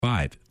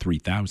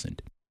855-3000.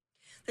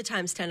 The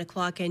time's 10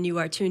 o'clock, and you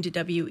are tuned to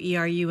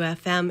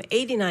WERU-FM,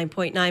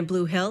 89.9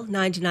 Blue Hill,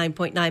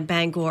 99.9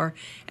 Bangor,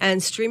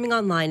 and streaming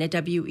online at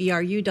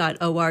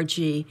weru.org.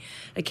 A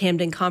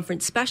Camden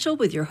Conference special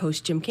with your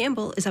host, Jim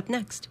Campbell, is up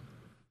next.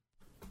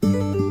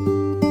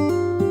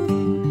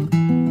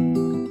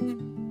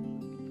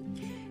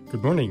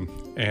 Good morning,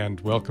 and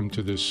welcome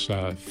to this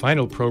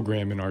final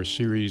program in our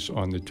series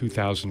on the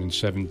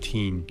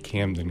 2017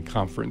 Camden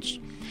Conference.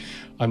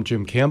 I'm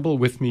Jim Campbell.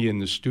 With me in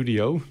the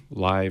studio,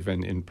 live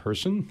and in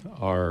person,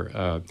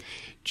 are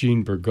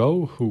Jeanne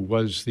Bourgault, who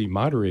was the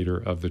moderator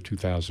of the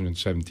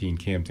 2017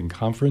 Camden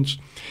Conference,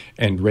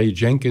 and Ray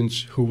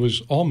Jennings, who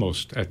was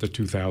almost at the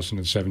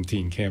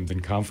 2017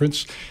 Camden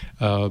Conference,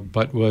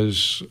 but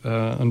was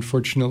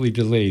unfortunately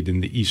delayed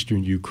in the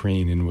eastern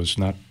Ukraine and was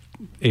not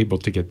able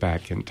to get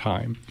back in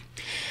time.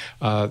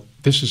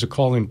 This is a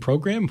call-in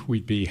program.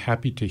 We'd be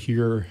happy to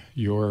hear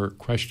your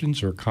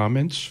questions or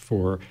comments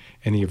for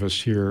any of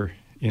us here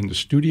in the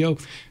studio.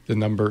 The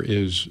number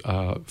is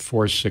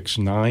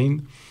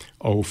 469-0500,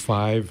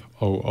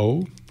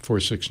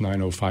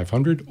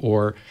 469-0500,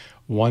 or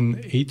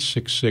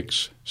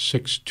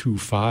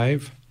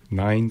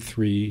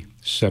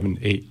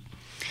 1-866-625-9378.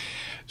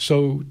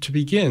 So to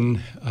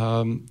begin,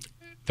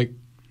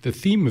 the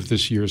theme of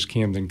this year's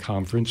Camden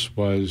Conference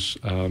was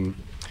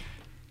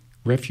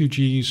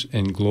Refugees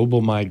and Global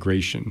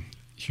Migration,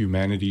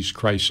 Humanity's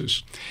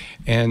Crisis.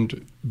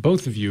 And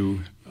both of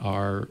you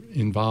are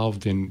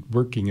involved in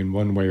working in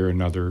one way or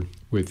another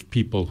with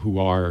people who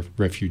are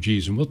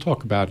refugees. And we'll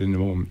talk about in a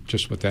moment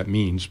just what that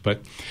means.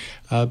 But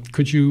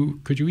could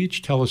you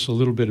each tell us a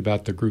little bit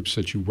about the groups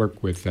that you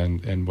work with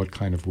and what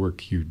kind of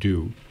work you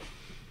do?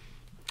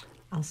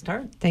 I'll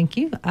start. Thank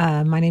you.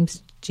 My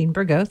name's Jeanne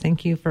Bourgault.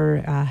 Thank you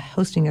for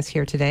hosting us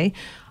here today.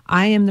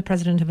 I am the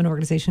president of an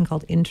organization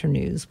called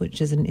Internews,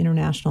 which is an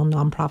international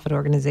nonprofit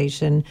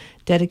organization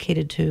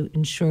dedicated to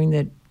ensuring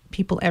that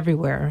people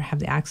everywhere have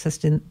the access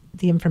to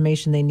the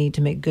information they need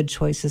to make good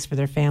choices for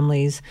their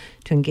families,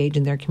 to engage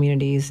in their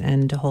communities,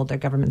 and to hold their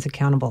governments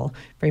accountable,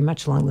 very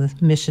much along the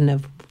mission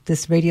of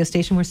this radio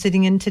station we're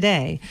sitting in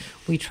today.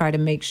 We try to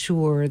make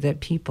sure that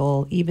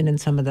people, even in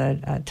some of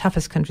the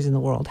toughest countries in the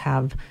world,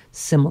 have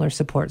similar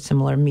support,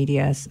 similar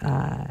media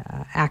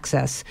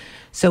access.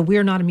 So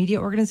we're not a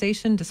media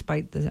organization,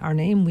 despite our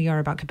name. We are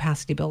about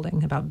capacity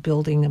building, about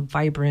building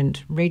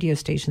vibrant radio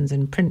stations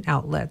and print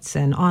outlets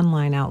and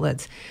online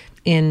outlets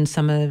in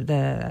some of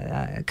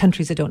the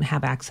countries that don't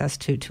have access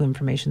to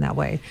information that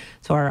way.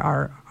 So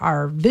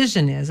our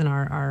vision is, and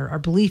our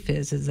belief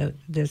is that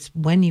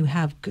when you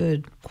have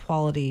good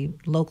quality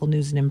local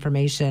news and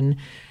information,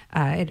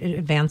 it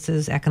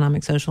advances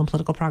economic, social, and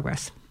political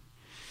progress.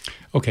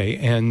 Okay,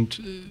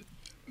 and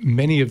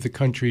many of the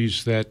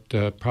countries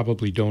that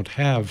probably don't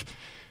have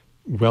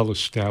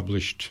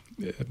well-established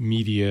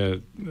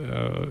media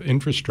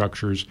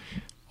infrastructures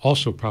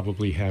also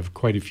probably have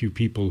quite a few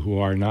people who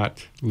are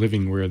not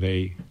living where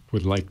they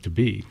would like to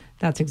be.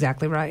 That's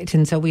exactly right.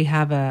 And so we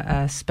have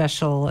a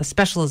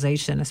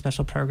specialization, a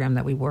special program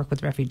that we work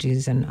with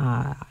refugees and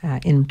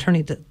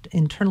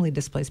internally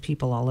displaced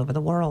people all over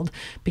the world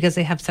because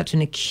they have such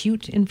an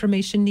acute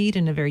information need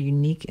and a very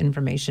unique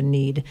information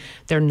need.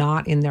 They're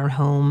not in their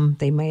home.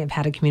 They may have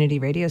had a community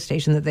radio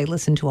station that they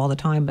listen to all the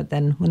time, but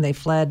then when they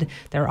fled,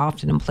 they're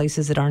often in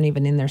places that aren't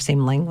even in their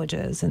same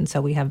languages. And so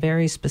we have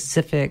very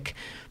specific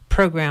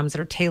programs that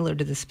are tailored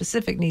to the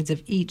specific needs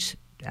of each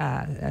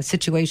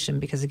situation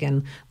because,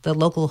 again, the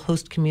local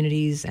host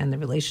communities and the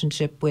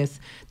relationship with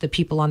the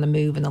people on the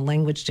move and the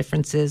language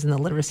differences and the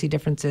literacy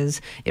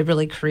differences, it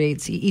really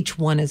creates, each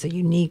one is a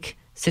unique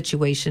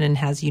situation and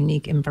has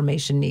unique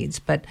information needs.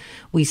 But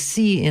we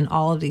see in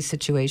all of these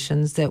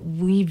situations that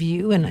we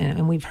view,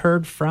 and we've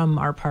heard from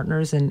our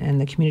partners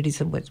and the communities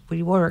in which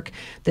we work,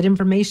 that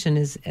information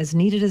is as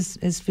needed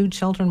as food,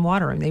 shelter, and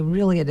water. And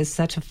it is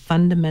such a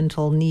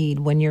fundamental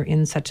need when you're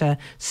in such a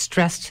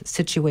stressed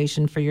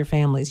situation for your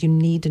families. You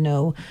need to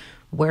know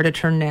where to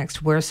turn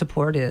next, where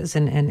support is,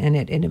 and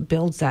it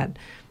builds that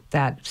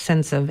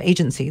sense of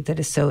agency that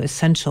is so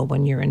essential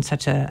when you're in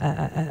such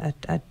a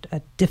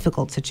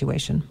difficult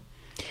situation.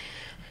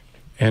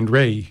 And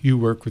Ray, you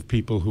work with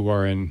people who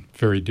are in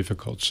very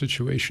difficult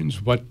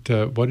situations. What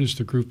is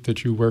the group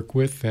that you work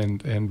with,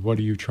 and what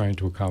are you trying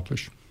to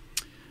accomplish?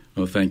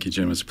 Well, thank you,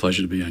 Jim. It's a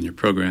pleasure to be on your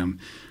program.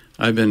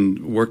 I've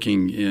been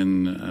working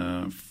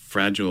in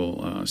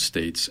fragile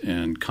states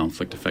and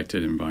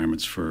conflict-affected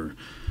environments for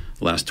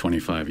the last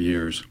 25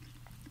 years,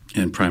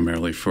 and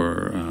primarily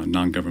for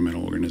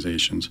non-governmental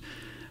organizations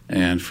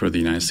and for the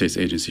United States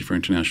Agency for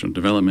International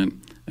Development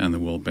and the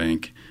World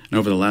Bank. And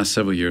over the last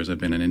several years, I've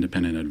been an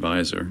independent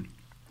advisor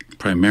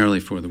primarily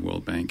for the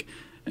World Bank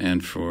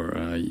and for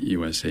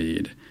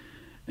USAID.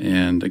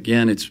 And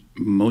again, it's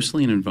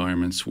mostly in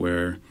environments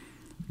where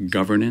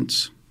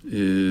governance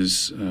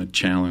is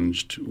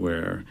challenged,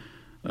 where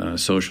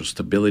social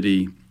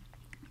stability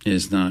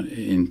is not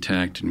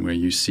intact, and where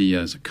you see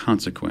as a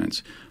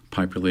consequence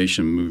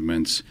population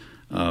movements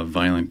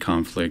violent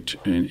conflict,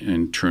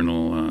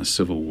 internal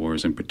civil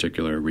wars in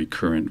particular,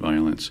 recurrent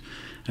violence.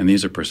 And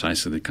these are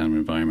precisely the kind of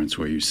environments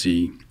where you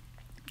see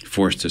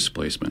forced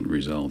displacement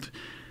result.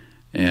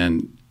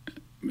 And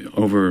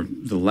over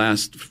the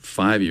last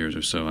 5 years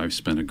or so, I've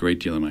spent a great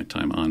deal of my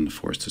time on the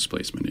forced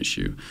displacement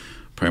issue,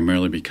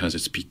 primarily because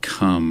it's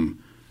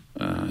become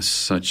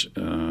such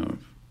a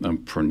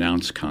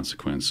pronounced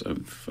consequence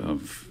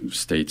of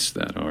states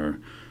that are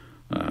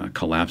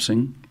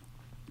collapsing,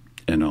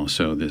 and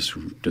also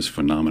this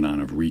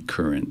phenomenon of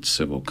recurrent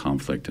civil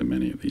conflict in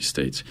many of these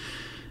states.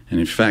 And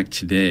in fact,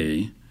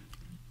 today,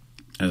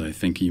 as I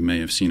think you may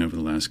have seen over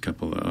the last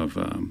couple of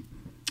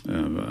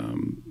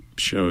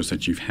shows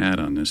that you've had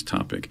on this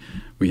topic,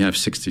 we have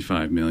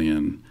 65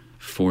 million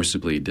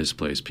forcibly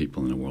displaced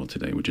people in the world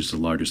today, which is the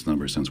largest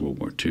number since World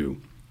War II.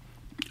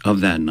 Of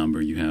that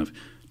number, you have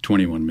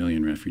 21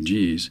 million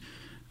refugees,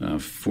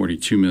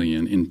 42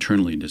 million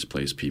internally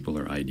displaced people,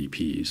 or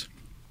IDPs,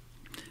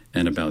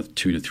 and about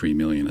 2 to 3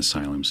 million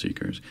asylum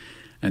seekers.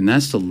 And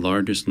that's the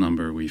largest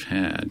number we've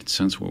had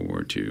since World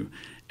War II,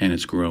 and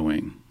it's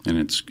growing, and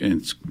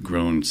it's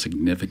grown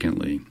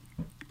significantly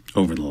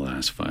over the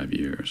last 5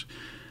 years.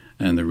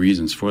 And the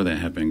reasons for that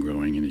have been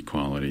growing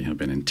inequality, have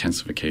been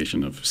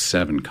intensification of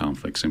 7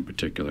 conflicts in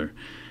particular,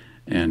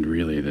 and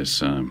really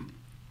this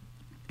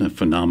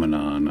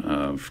phenomenon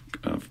of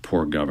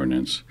poor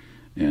governance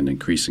and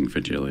increasing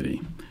fragility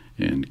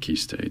in key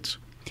states.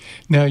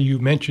 Now, you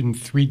mentioned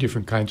 3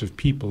 different kinds of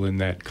people in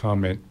that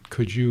comment.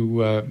 Could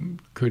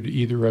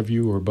either of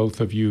you or both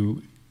of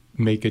you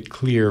make it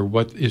clear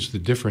what is the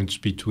difference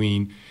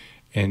between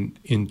an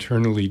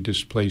internally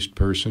displaced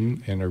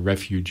person and a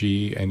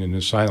refugee and an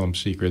asylum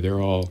seeker? They're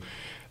all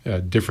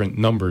different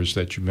numbers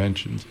that you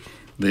mentioned.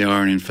 They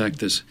are, and in fact,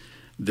 this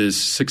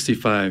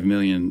 65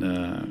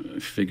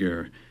 million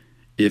figure,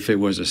 if it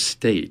was a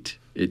state,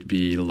 it'd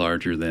be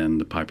larger than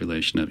the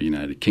population of the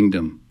United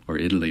Kingdom or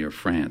Italy or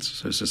France.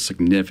 So it's a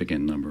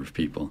significant number of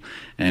people,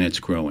 and it's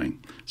growing.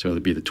 So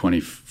it'll be the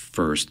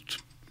 21st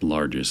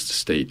largest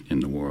state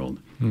in the world.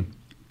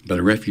 But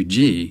a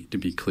refugee, to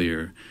be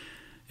clear,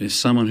 is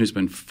someone who's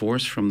been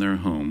forced from their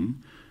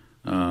home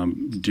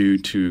due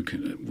to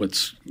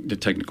what's the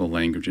technical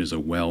language is a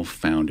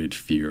well-founded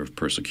fear of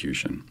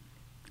persecution.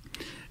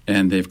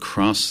 And they've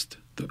crossed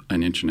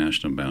an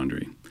international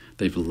boundary.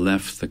 They've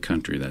left the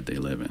country that they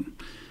live in,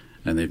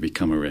 and they've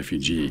become a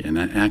refugee. And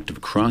that act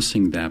of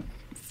crossing that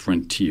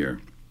frontier,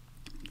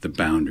 the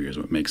boundary, is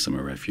what makes them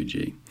a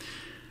refugee.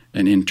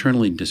 An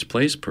internally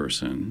displaced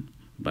person,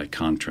 by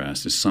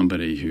contrast, is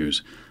somebody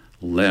who's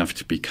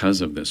left because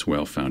of this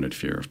well-founded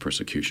fear of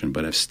persecution,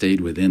 but have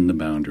stayed within the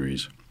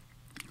boundaries,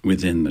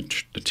 within the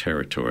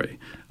territory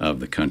of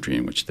the country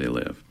in which they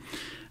live.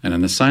 And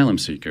an asylum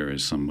seeker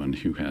is someone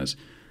who has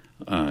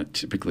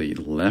typically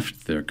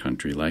left their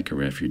country like a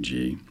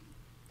refugee,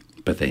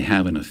 but they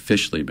haven't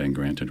officially been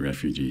granted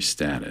refugee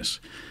status.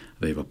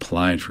 They've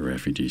applied for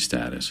refugee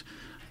status,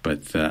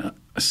 but the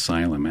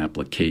asylum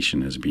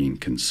application is being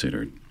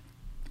considered.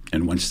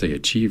 And once they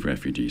achieve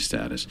refugee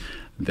status,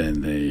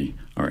 then they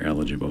are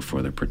eligible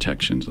for the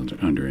protections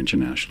under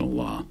international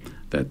law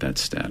that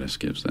status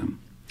gives them.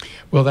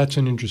 Well, that's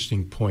an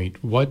interesting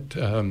point. What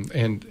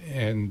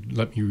and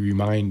let me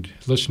remind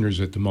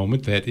listeners at the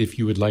moment that if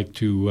you would like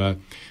to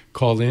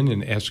call in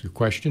and ask a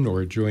question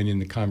or join in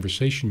the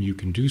conversation, you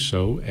can do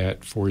so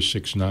at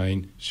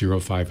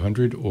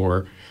 469-0500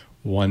 or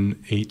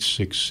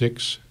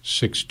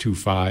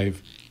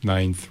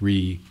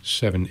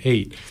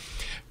 1-866-625-9378.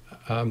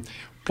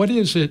 What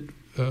is it,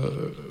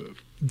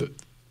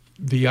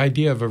 the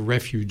idea of a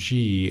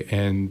refugee,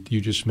 and you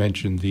just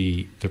mentioned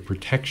the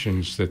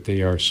protections that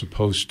they are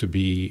supposed to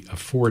be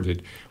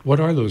afforded.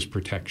 What are those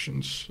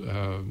protections?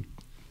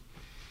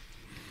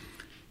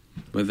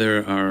 Well,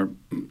 there are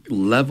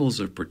levels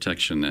of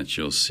protection that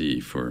you'll see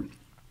for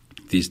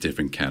these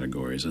different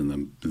categories,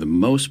 and the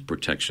most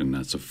protection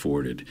that's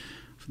afforded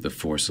for the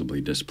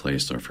forcibly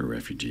displaced are for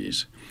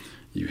refugees.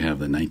 You have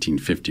the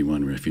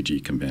 1951 Refugee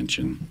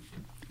Convention.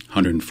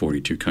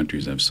 142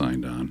 countries have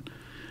signed on,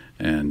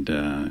 and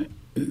the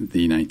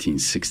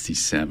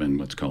 1967,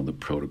 what's called the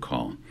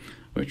Protocol,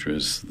 which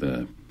was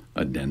the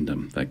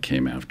addendum that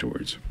came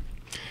afterwards.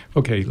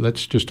 Okay,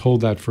 let's just hold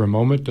that for a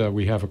moment.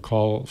 We have a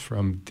call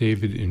from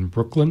David in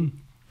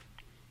Brooklyn.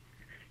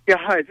 Yeah,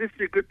 hi. This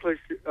is a good place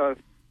for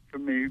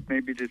me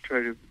maybe to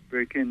try to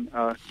break in.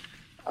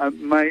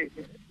 My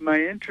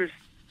interest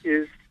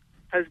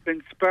has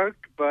been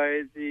sparked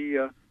by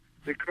the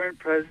current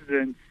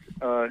president's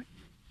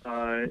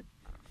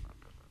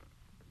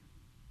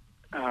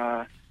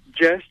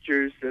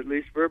gestures, at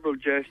least verbal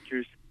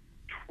gestures,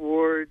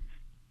 towards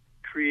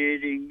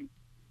creating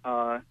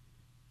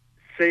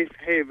safe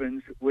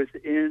havens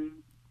within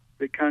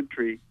the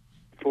country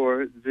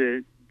for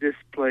the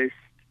displaced,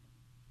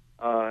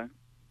 the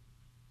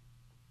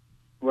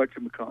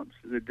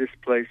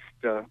displaced,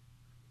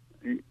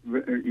 you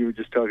were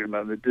just talking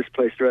about, the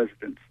displaced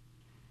residents.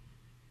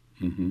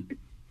 Mm-hmm.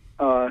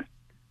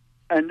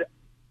 And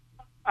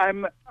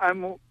I'm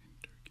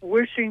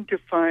wishing to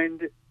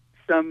find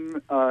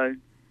some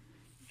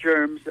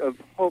germs of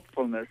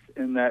hopefulness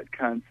in that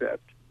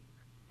concept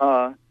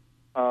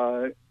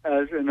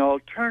as an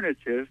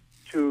alternative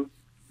to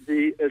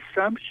the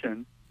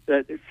assumption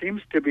that it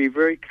seems to be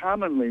very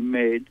commonly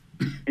made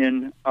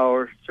in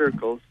our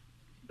circles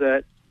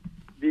that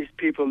these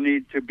people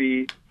need to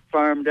be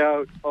farmed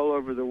out all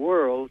over the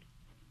world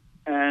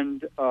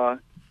and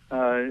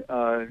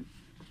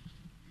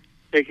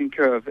taken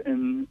care of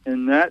in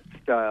that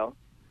style.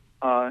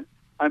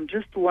 I'm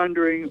just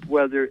wondering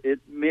whether it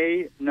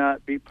may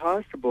not be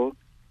possible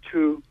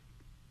to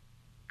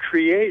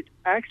create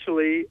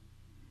actually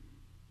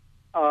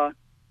a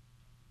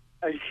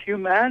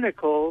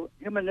humanistical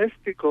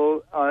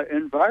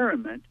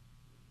environment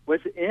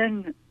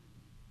within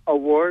a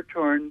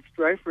war-torn,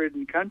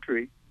 strife-ridden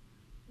country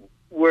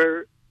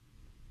where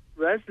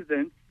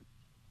residents,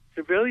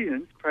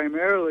 civilians,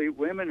 primarily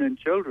women and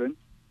children,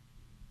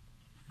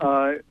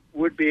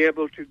 would be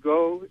able to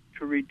go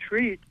to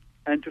retreat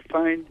and to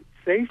find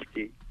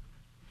safety,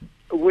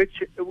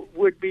 which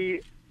would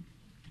be,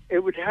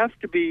 it would have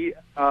to be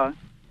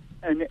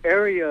an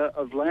area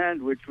of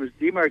land which was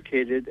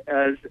demarcated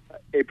as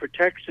a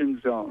protection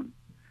zone,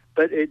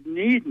 but it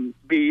needn't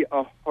be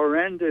a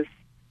horrendous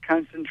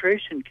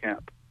concentration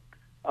camp.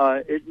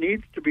 It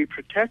needs to be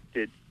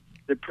protected.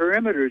 The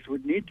perimeters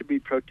would need to be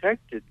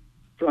protected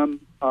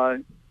from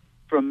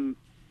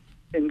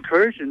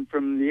incursion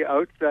from the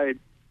outside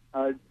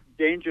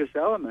dangerous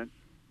elements.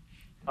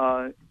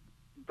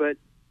 But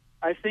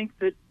I think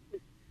that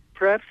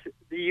perhaps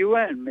the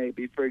UN,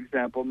 maybe, for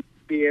example,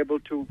 be able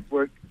to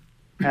work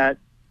at...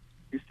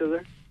 You still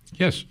there?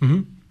 Yes.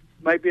 Mm-hmm.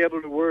 Might be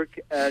able to work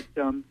at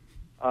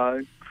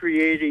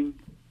creating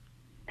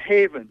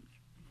havens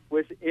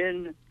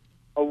within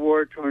a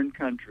war-torn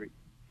country,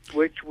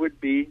 which would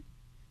be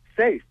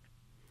safe.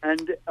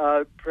 And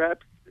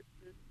perhaps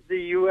the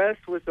U.S.,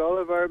 with all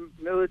of our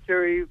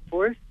military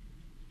force,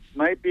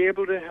 might be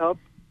able to help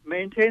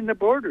maintain the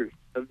borders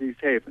of these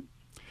havens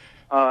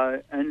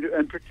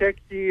and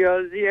protect the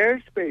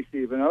airspace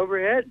even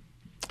overhead.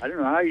 I don't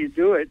know how you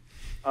do it,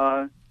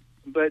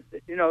 but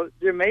you know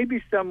there may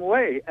be some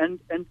way. And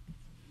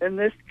in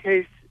this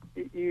case,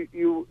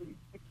 you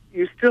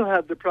still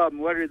have the problem.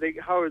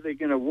 How are they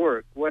going to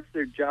work? What's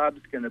their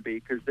jobs going to be?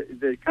 Because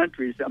the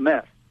country's a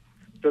mess,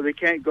 so they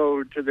can't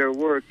go to their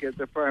work at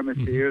the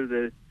pharmacy or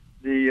the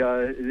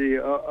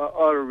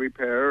auto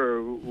repair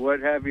or what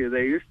have you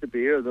they used to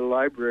be, or the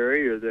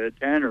library or the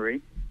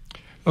tannery.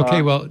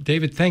 Okay, well,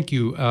 David, thank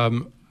you.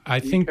 I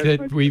think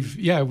that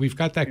we've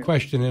got that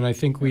question, and I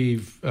think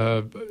we've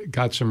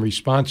got some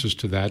responses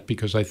to that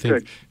because I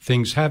think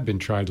things have been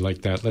tried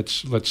like that.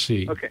 Let's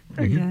see. Okay,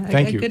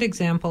 thank you. A good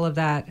example of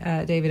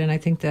that, David, and I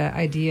think the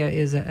idea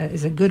is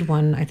a good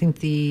one. I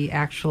think the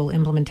actual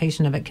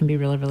implementation of it can be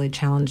really, really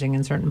challenging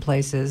in certain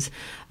places.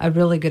 A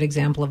really good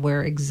example of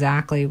where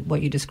exactly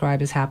what you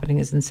describe is happening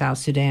is in South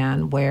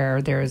Sudan,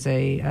 where there is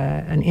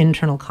an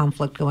internal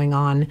conflict going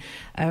on.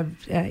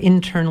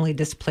 Internally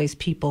displaced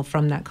people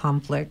from that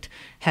conflict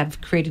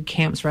have created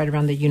camps right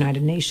around the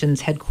United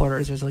Nations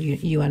headquarters. There's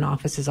UN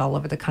offices all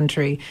over the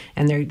country,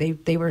 and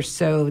they were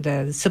so,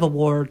 the civil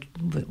war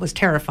was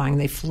terrifying.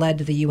 They fled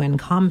the UN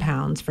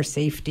compounds for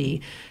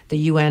safety. The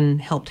UN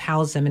helped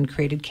house them and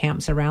created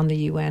camps around the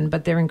UN,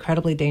 but they're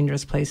incredibly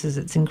dangerous places.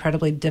 It's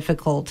incredibly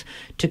difficult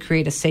to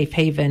create a safe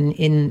haven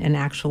in an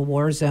actual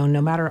war zone,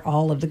 no matter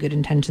all of the good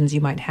intentions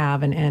you might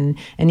have, and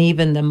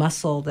even the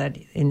muscle that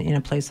in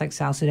a place like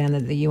South Sudan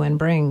that the UN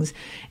brings.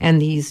 And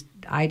these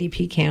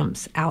IDP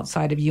camps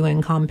outside of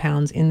UN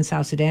compounds in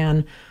South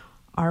Sudan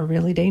are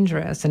really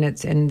dangerous,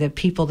 and the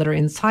people that are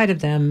inside of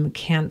them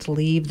can't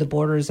leave the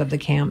borders of the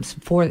camps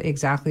for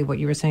exactly what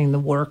you were saying, the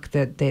work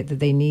that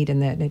they need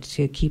and that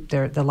to keep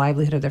the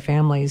livelihood of their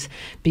families,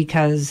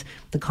 because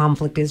the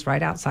conflict is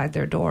right outside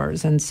their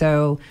doors. And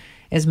so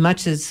as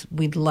much as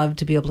we'd love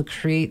to be able to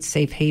create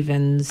safe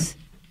havens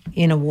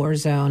in a war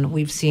zone,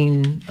 we've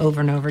seen over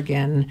and over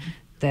again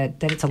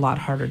that it's a lot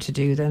harder to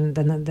do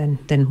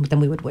than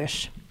we would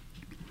wish.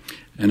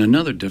 And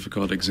another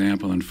difficult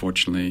example,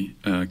 unfortunately,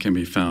 can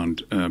be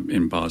found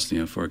in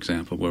Bosnia, for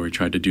example, where we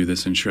tried to do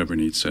this in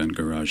Srebrenica and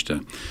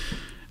Gorazde.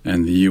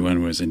 And the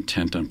UN was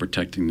intent on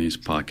protecting these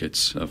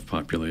pockets of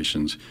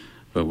populations,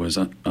 but was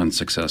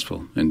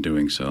unsuccessful in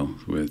doing so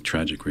with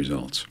tragic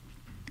results.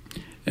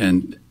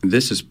 And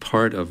this is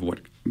part of what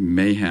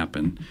may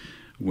happen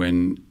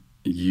when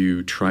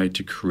you try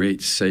to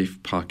create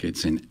safe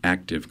pockets in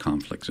active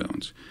conflict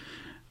zones.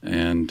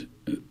 And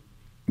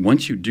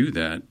once you do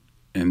that,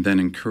 and then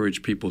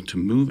encourage people to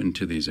move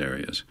into these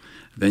areas,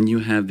 then you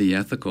have the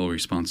ethical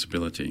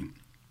responsibility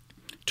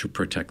to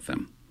protect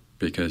them,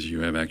 because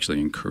you have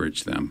actually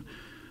encouraged them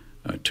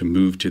to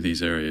move to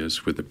these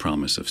areas with the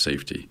promise of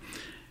safety.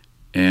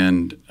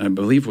 And I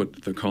believe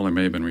what the caller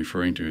may have been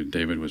referring to,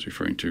 David was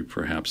referring to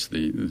perhaps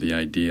the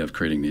idea of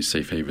creating these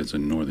safe havens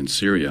in northern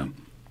Syria,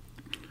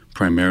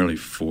 primarily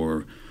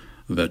for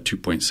the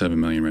 2.7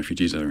 million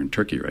refugees that are in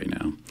Turkey right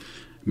now,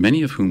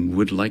 many of whom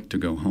would like to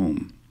go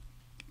home.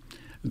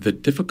 The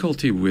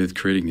difficulty with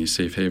creating these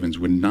safe havens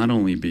would not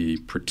only be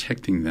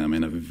protecting them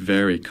in a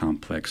very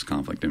complex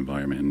conflict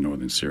environment in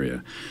northern Syria.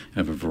 You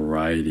have a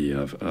variety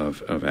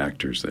of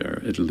actors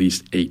there, at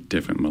least 8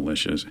 different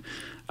militias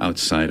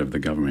outside of the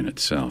government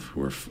itself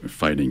who are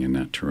fighting in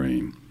that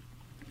terrain.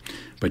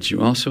 But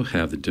you also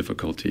have the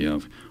difficulty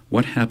of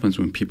what happens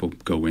when people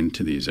go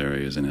into these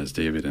areas, and as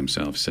David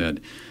himself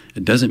said,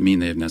 it doesn't mean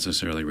they've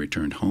necessarily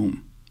returned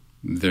home.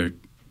 They're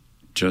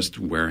just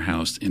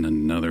warehoused in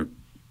another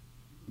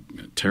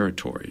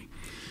territory,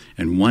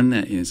 and one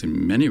that is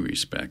in many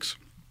respects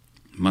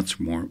much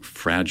more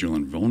fragile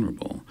and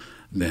vulnerable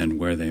than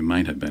where they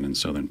might have been in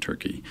southern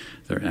Turkey.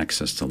 Their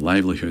access to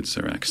livelihoods,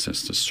 their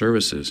access to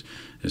services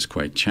is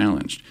quite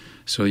challenged.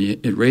 So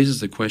it raises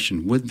the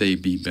question, would they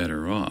be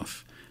better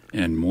off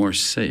and more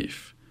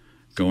safe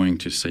going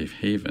to safe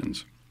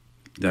havens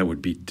that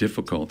would be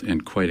difficult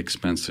and quite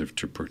expensive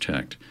to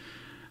protect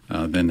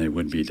than they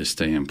would be to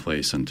stay in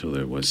place until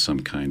there was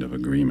some kind of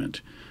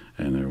agreement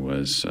and there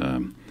was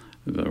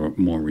the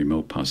more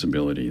remote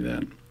possibility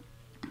that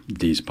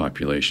these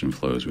population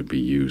flows would be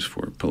used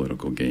for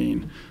political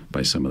gain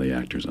by some of the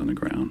actors on the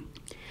ground.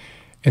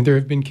 And there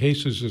have been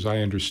cases, as I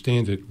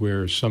understand it,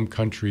 where some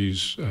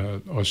countries,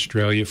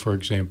 Australia, for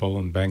example,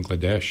 and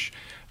Bangladesh,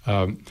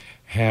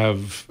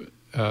 have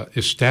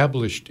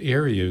established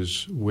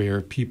areas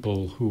where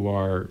people who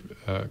are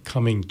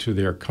coming to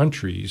their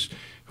countries,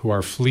 who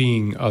are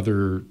fleeing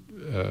other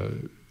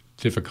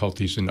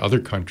difficulties in other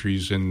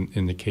countries,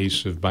 in the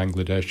case of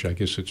Bangladesh, I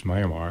guess it's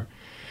Myanmar,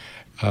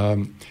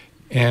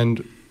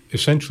 and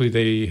essentially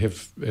they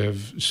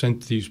have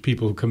sent these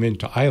people who come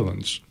into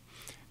islands,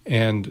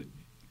 and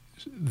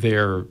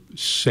they're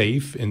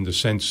safe in the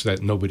sense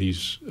that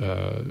nobody's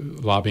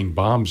lobbing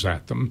bombs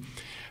at them,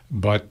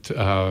 but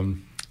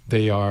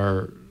they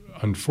are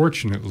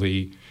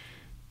unfortunately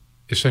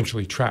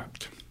essentially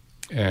trapped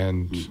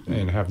and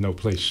have no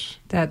place.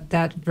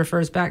 That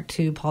refers back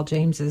to Paul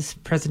James's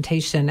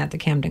presentation at the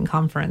Camden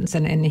conference,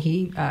 and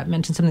he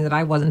mentioned something that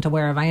I wasn't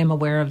aware of. I am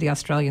aware of the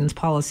Australians'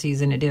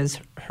 policies, and it is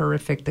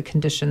horrific, the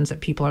conditions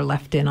that people are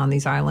left in on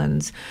these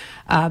islands.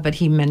 But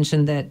he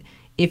mentioned that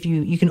if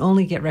you can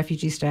only get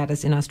refugee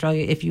status in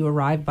Australia if you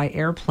arrive by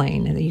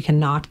airplane, and that you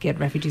cannot get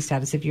refugee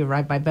status if you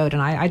arrive by boat.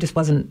 And I just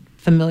wasn't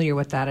familiar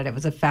with that, and it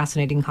was a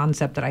fascinating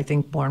concept that I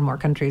think more and more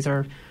countries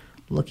are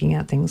looking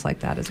at things like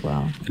that as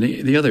well. And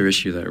the other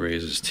issue that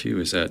raises, too,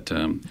 is that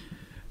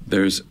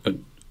there's a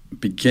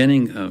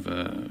beginning of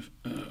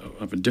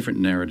a different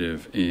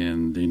narrative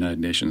in the United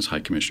Nations High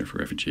Commissioner for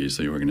Refugees,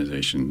 the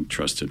organization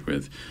trusted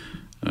with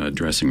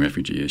addressing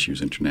refugee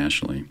issues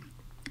internationally,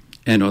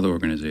 and other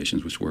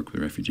organizations which work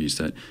with refugees,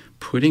 that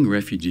putting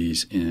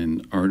refugees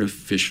in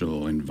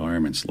artificial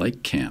environments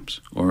like camps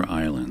or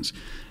islands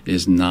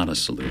is not a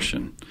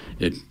solution.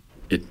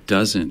 It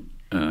doesn't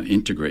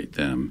integrate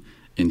them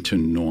into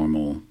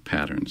normal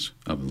patterns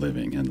of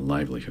living and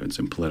livelihoods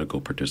and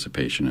political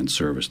participation and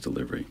service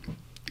delivery.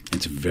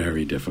 It's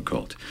very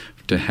difficult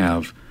to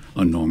have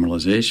a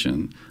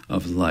normalization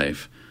of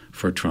life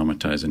for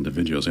traumatized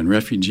individuals. And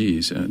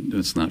refugees,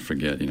 let's not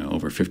forget,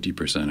 over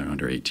 50% are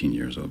under 18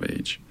 years of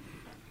age.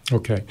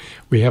 Okay.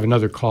 We have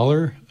another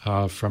caller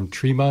from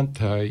Tremont.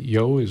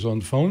 Yo is on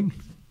the phone.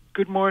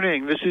 Good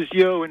morning. This is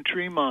Yo in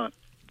Tremont.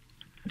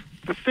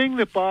 The thing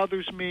that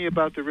bothers me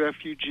about the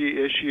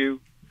refugee issue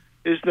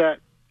is that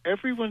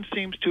everyone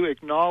seems to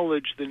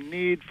acknowledge the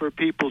need for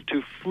people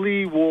to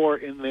flee war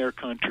in their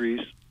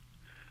countries,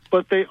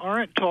 but they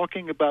aren't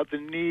talking about the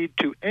need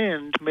to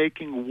end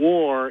making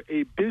war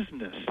a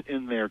business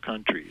in their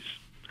countries.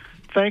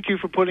 Thank you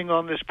for putting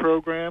on this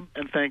program,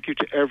 and thank you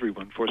to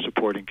everyone for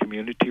supporting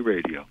community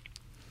radio.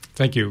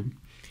 Thank you.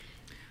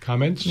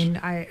 Comments? I mean,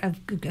 I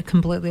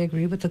completely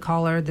agree with the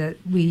caller that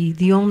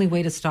the only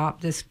way to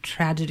stop this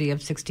tragedy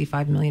of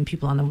 65 million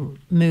people on the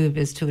move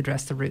is to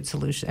address the root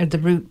solution, the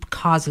root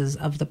causes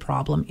of the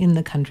problem in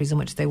the countries in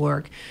which they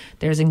work.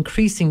 There's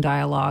increasing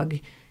dialogue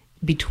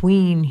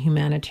between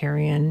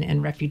humanitarian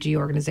and refugee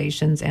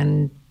organizations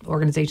and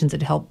organizations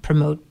that help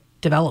promote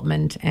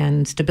development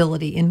and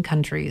stability in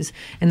countries,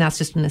 and that's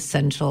just an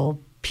essential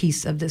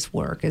piece of this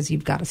work. Is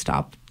you've got to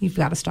stop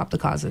the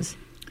causes.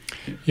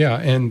 Yeah,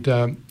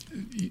 and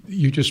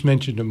you just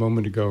mentioned a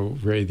moment ago,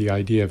 Ray, the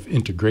idea of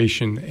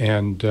integration,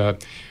 and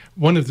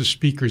one of the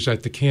speakers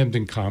at the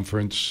Camden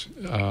conference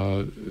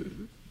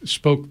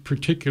spoke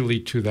particularly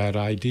to that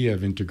idea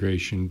of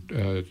integration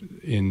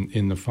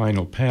in the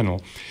final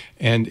panel.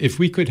 And if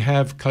we could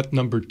have cut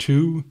number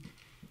 2,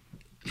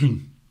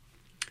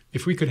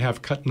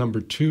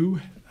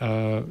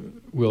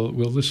 we'll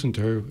listen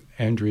to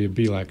Andrea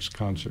Belak's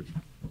concert.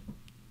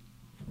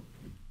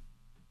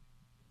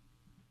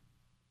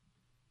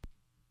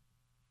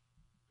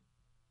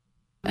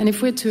 And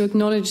if we're to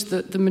acknowledge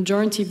that the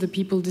majority of the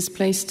people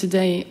displaced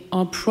today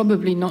are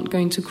probably not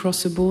going to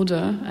cross a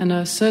border and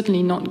are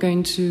certainly not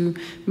going to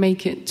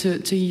make it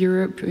to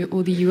Europe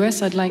or the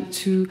US, I'd like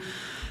to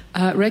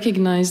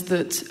recognize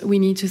that we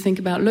need to think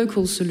about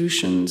local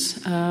solutions,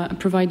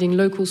 providing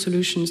local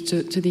solutions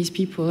to these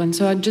people. And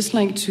so I'd just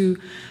like to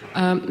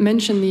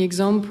mentioned the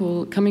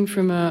example coming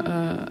from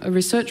a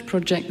research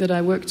project that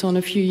I worked on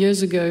a few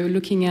years ago,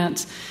 looking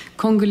at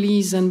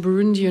Congolese and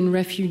Burundian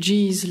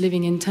refugees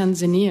living in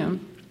Tanzania.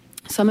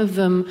 Some of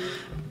them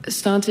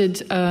started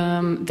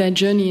their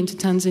journey into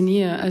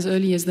Tanzania as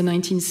early as the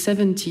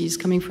 1970s,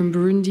 coming from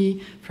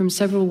Burundi, from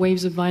several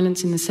waves of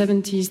violence in the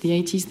 70s, the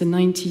 80s, the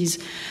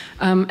 90s.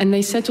 And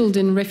they settled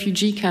in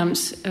refugee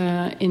camps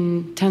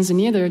in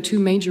Tanzania. There are two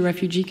major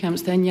refugee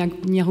camps there,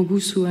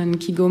 Nyarugusu and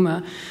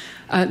Kigoma.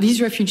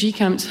 These refugee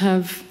camps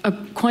are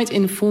quite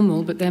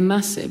informal, but they're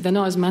massive. They're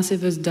not as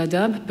massive as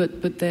Dadaab,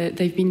 but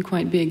they've been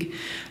quite big.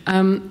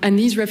 And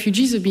these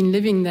refugees had been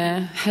living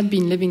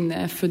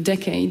there for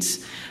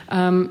decades.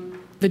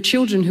 The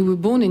children who were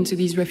born into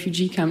these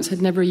refugee camps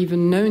had never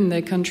even known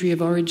their country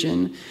of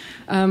origin.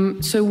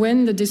 So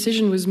when the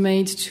decision was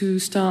made to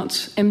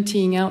start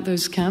emptying out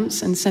those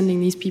camps and sending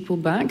these people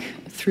back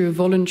through a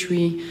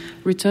voluntary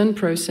return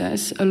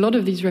process, a lot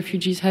of these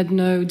refugees had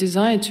no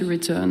desire to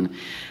return.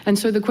 And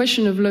so the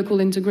question of local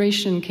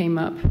integration came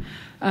up.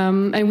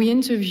 And we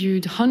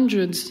interviewed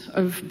hundreds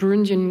of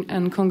Burundian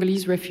and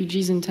Congolese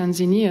refugees in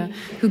Tanzania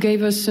who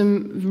gave us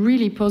some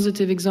really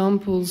positive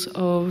examples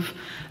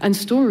and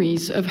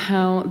stories of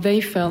how they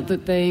felt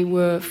that they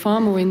were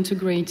far more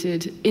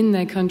integrated in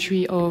their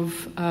country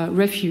of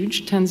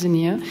refuge,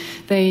 Tanzania.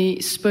 They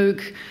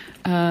spoke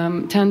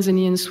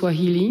Tanzanian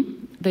Swahili.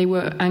 They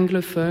were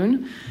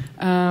Anglophone.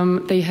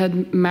 They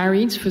had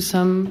married, for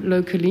some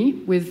locally,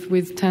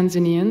 with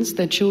Tanzanians.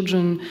 Their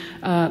children,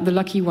 the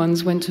lucky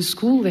ones, went to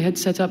school. They had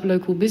set up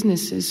local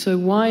businesses. So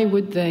why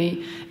would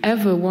they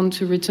ever want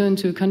to return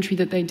to a country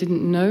that they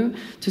didn't know,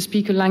 to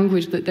speak a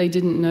language that they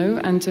didn't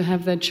know, and to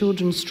have their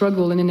children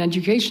struggle in an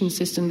education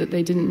system that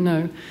they didn't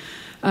know?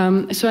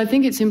 So I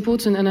think it's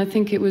important, and I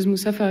think it was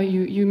Mustafa,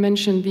 you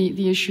mentioned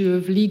the issue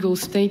of legal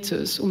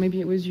status, or maybe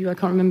it was you, I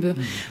can't remember,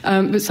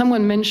 but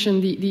someone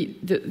mentioned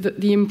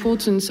the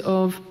importance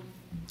of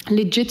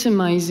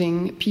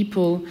legitimizing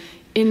people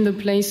in the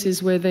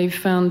places where they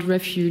found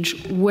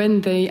refuge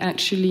when they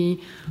actually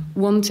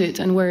want it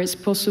and where it's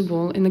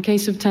possible. In the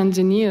case of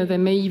Tanzania, there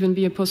may even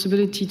be a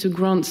possibility to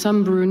grant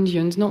some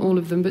Burundians, not all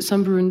of them, but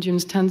some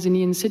Burundians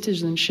Tanzanian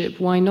citizenship.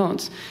 Why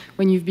not,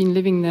 when you've been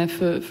living there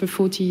for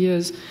 40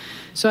 years?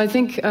 So I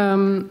think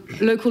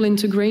local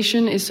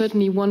integration is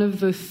certainly one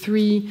of the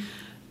three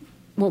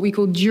what we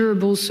call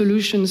durable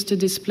solutions to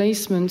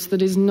displacement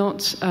that is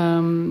not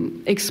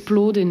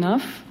explored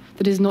enough,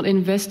 that is not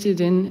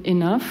invested in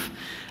enough.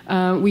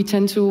 We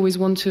tend to always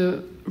want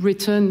to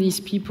return these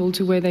people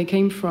to where they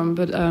came from,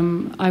 but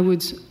I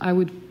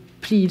would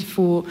plead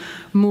for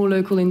more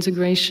local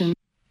integration.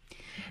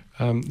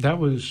 That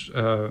was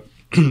a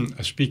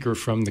speaker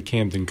from the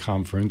Camden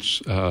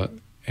conference,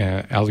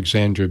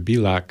 Alexandra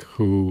Bilak,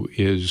 who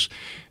is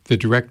the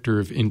director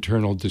of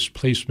internal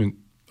displacement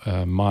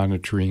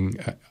monitoring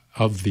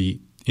of the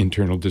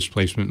Internal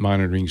Displacement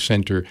Monitoring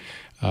Center,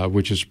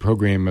 which is a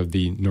program of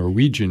the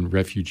Norwegian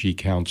Refugee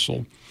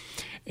Council.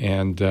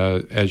 And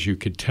as you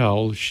could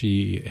tell,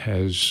 she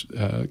has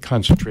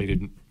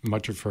concentrated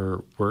much of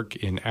her work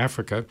in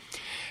Africa.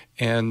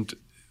 And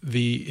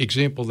the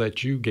example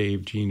that you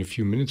gave, Jeanne, a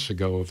few minutes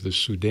ago of the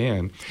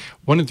Sudan,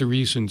 one of the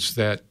reasons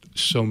that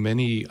so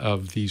many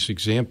of these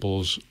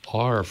examples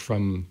are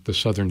from the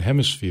Southern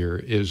Hemisphere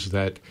is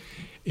that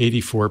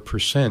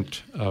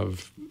 84%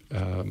 of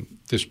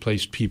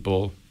displaced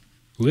people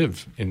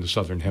live in the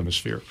Southern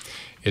Hemisphere.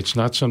 It's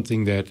not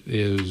something that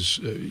is,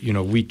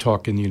 we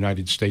talk in the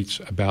United States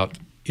about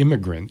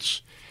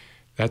immigrants.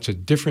 That's a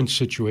different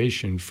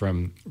situation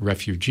from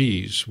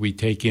refugees. We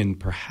take in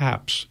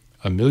perhaps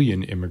 1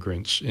 million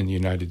immigrants in the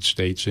United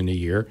States in a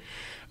year.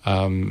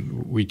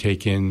 We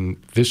take in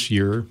this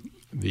year,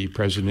 the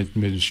President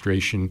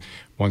administration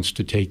wants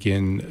to take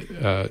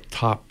in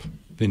top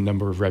the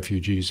number of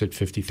refugees at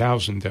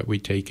 50,000 that we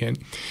take in.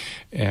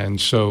 And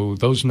so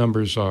those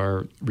numbers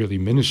are really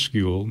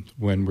minuscule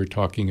when we're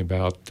talking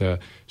about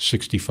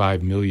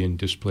 65 million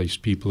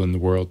displaced people in the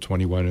world,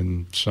 21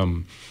 and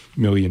some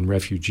million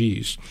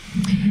refugees.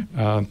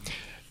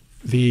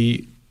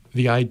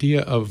 The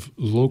idea of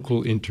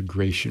local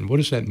integration, what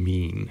does that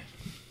mean?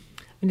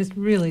 And it's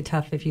really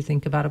tough if you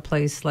think about a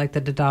place like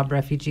the Dadaab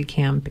refugee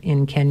camp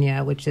in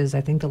Kenya, which is,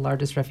 I think, the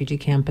largest refugee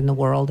camp in the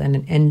world,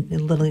 and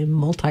literally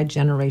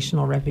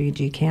multi-generational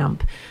refugee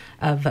camp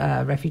of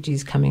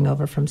refugees coming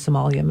over from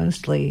Somalia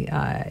mostly.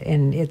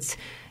 And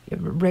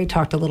Ray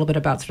talked a little bit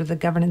about sort of the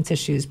governance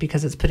issues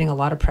because it's putting a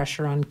lot of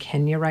pressure on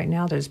Kenya right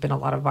now. There's been a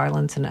lot of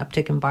violence and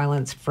uptick in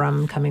violence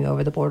from coming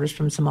over the borders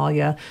from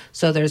Somalia.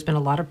 So there's been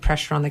a lot of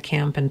pressure on the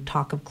camp and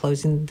talk of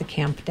closing the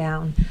camp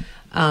down.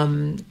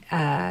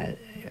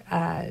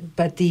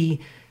 But the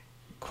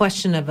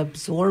question of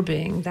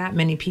absorbing that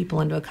many people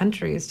into a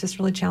country is just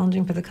really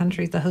challenging for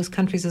the host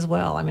countries as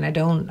well. I mean,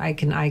 I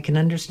can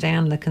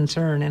understand the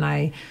concern, and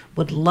I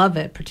would love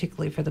it,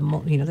 particularly for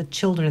the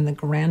children and the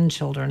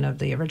grandchildren of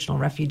the original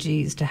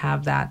refugees to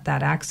have that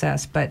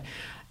access. But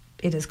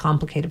it is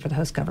complicated for the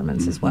host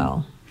governments as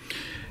well.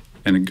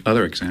 And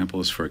other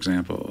examples, for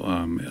example,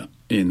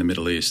 in the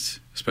Middle East,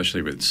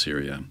 especially with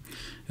Syria,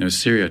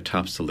 Syria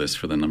tops the list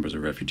for the numbers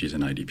of refugees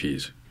and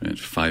IDPs.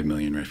 It's 5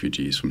 million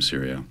refugees from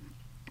Syria,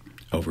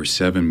 over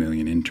 7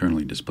 million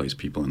internally displaced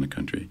people in the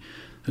country.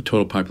 The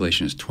total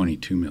population is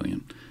 22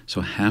 million.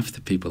 So half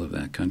the people of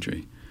that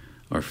country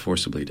are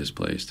forcibly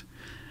displaced.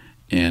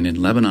 And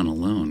in Lebanon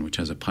alone, which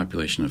has a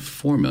population of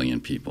 4 million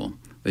people,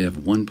 they have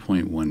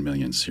 1.1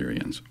 million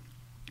Syrians.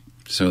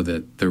 So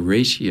that the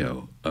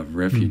ratio of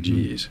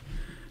refugees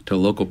to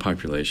local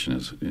population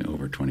is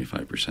over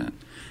 25%.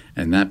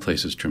 And that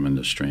places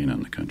tremendous strain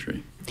on the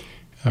country.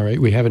 All right.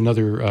 We have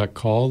another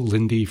call.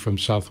 Lindy from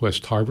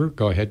Southwest Harbor.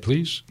 Go ahead,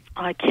 please.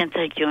 I can't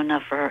thank you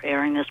enough for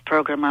airing this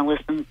program. I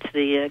listened to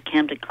the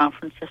Camden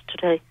conference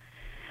yesterday.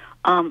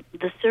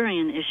 The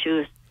Syrian issue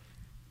has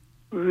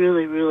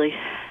really, really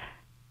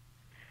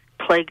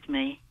plagued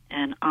me.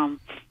 And I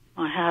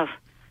have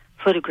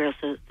photographs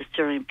of the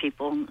Syrian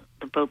people,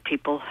 the boat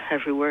people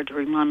everywhere to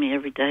remind me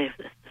every day of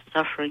the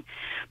suffering.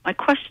 My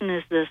question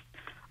is this.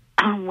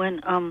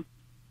 When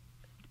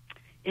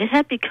it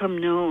had become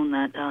known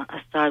that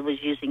Assad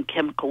was using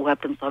chemical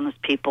weapons on his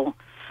people,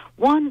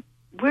 one,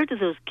 where do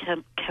those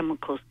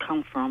chemicals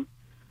come from?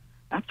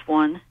 That's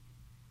one.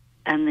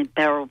 And the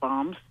barrel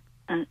bombs.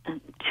 And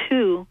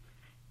two,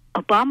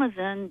 Obama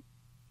then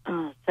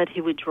said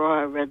he would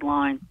draw a red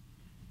line,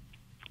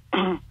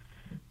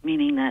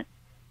 meaning that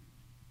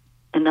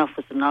enough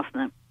was enough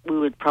and that we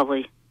would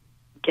probably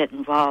get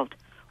involved.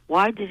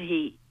 Why did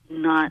he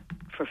not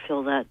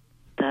fulfill that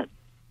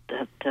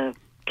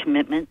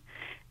commitment?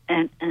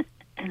 And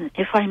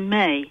if I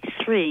may,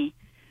 three,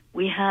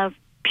 we have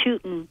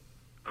Putin,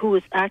 who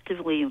is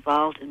actively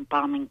involved in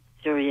bombing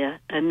Syria,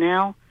 and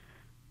now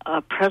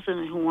a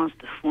president who wants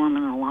to form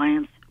an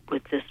alliance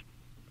with this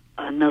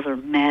another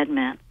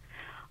madman.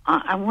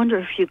 I wonder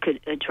if you could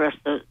address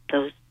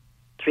those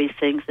three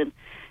things. And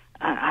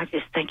I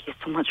just thank you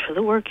so much for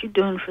the work you're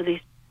doing for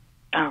these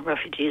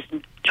refugees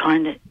and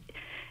trying to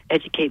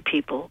educate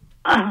people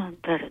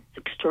that it's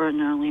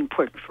extraordinarily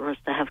important for us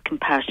to have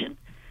compassion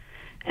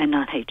and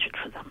not hatred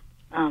for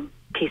them.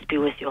 Peace be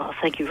with you all.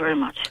 Thank you very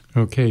much.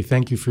 Okay,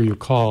 thank you for your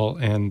call.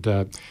 And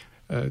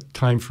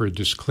time for a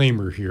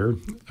disclaimer here.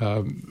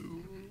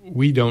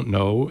 We don't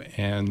know,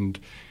 and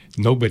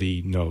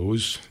nobody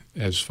knows,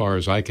 as far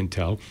as I can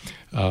tell,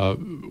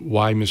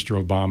 why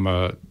Mr.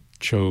 Obama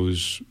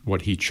chose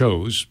what he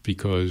chose,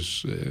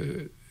 because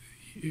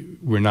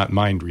we're not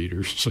mind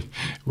readers.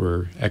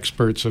 We're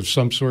experts of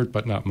some sort,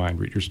 but not mind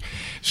readers.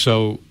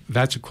 So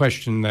that's a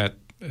question that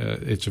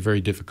it's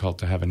very difficult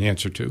to have an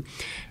answer to.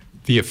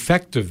 The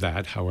effect of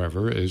that,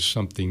 however, is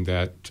something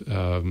that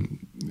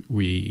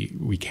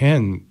we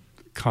can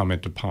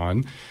comment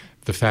upon.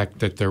 The fact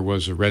that there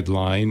was a red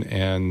line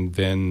and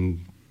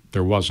then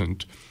there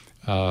wasn't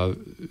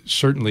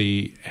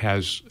certainly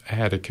has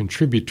had a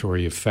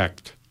contributory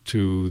effect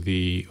to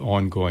the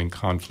ongoing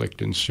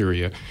conflict in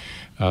Syria.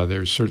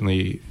 There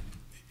certainly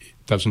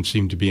doesn't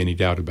seem to be any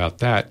doubt about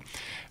that,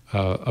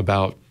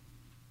 about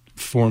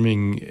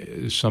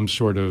forming some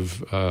sort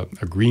of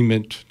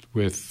agreement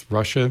with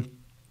Russia.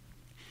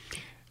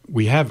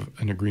 We have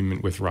an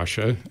agreement with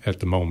Russia at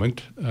the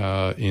moment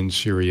in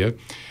Syria,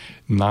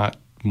 not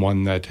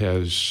one that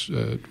has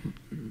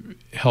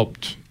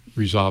helped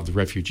resolve the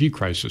refugee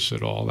crisis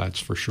at all, that's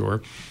for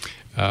sure.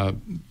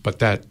 But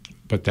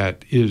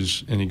that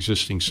is an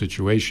existing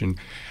situation.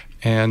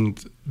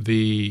 And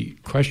the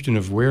question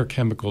of where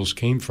chemicals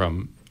came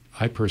from,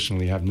 I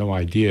personally have no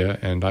idea,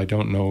 and I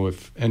don't know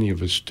if any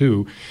of us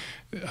do.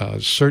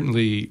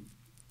 Certainly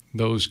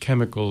those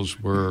chemicals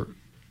were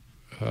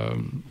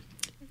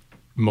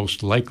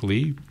most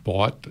likely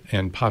bought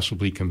and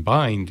possibly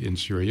combined in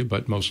Syria,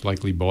 but most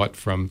likely bought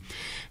from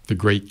the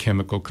great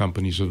chemical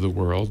companies of the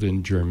world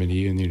in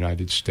Germany and the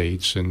United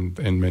States and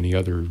many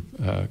other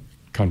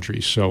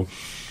countries. So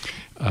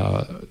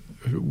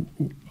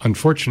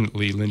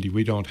unfortunately, Lindy,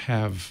 we don't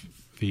have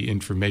the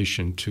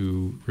information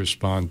to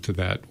respond to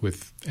that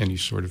with any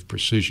sort of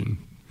precision.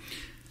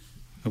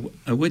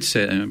 I would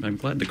say, and I'm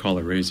glad the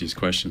caller raised these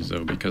questions,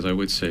 though, because I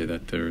would say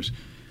that there's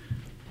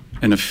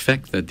an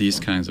effect that these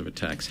kinds of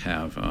attacks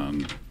have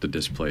on the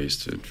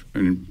displaced.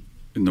 In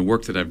the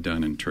work that I've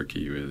done in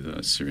Turkey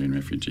with Syrian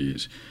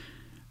refugees,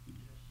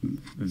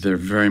 they're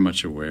very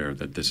much aware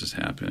that this is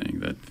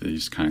happening, that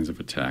these kinds of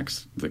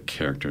attacks, the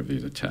character of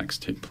these attacks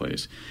take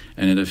place.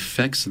 And it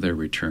affects their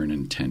return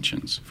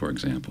intentions, for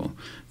example,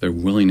 their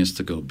willingness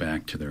to go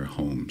back to their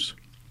homes.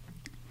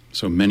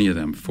 So many of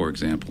them, for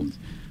example,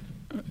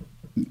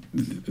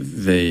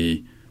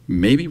 they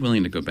may be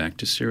willing to go back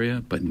to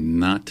Syria, but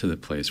not to the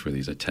place where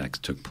these attacks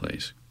took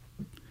place.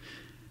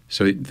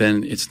 So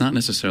then it's not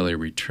necessarily a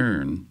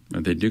return.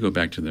 They do go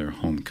back to their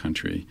home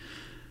country.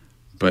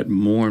 But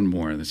more and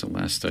more, there's a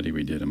last study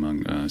we did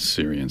among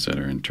Syrians that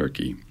are in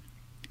Turkey,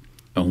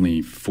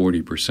 only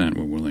 40%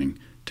 were willing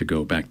to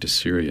go back to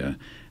Syria,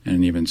 and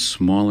an even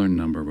smaller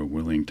number were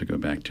willing to go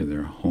back to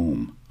their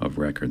home of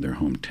record, their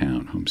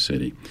hometown, home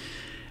city.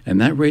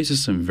 And that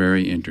raises some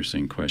very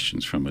interesting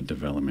questions from a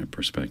development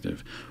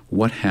perspective.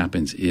 What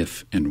happens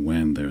if and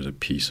when there's a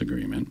peace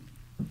agreement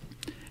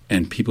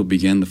and people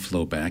begin to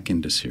flow back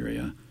into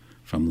Syria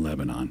from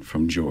Lebanon,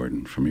 from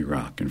Jordan, from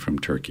Iraq, and from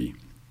Turkey.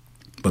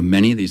 But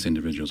many of these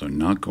individuals are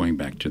not going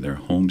back to their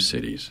home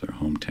cities, their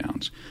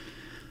hometowns.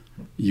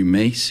 You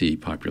may see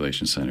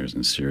population centers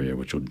in Syria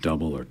which will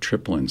double or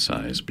triple in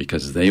size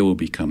because they will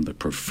become the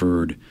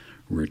preferred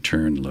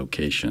return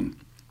location.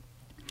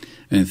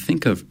 And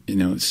think of,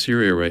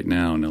 Syria right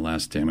now, in the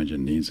last damage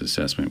and needs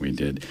assessment we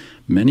did,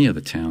 many of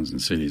the towns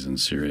and cities in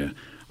Syria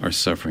are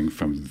suffering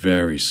from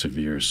very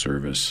severe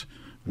service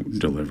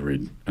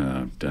delivery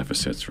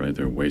deficits, right?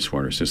 Their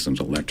wastewater systems,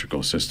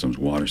 electrical systems,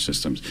 water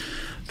systems,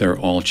 they're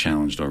all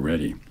challenged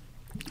already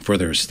for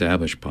their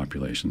established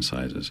population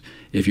sizes.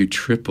 If you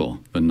triple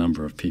the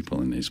number of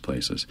people in these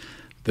places,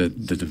 the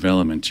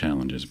development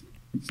challenges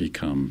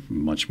become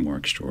much more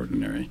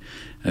extraordinary.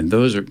 And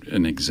those are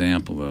an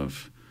example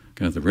of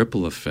kind of the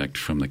ripple effect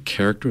from the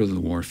character of the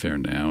warfare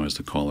now, as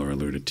the caller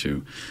alluded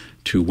to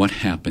what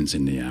happens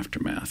in the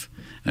aftermath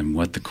and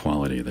what the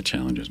quality of the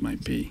challenges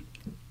might be.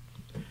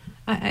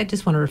 I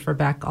just want to refer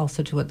back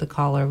also to what the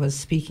caller was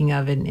speaking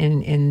of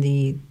in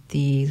the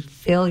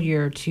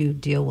failure to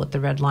deal with the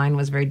red line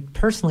was very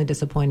personally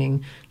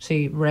disappointing.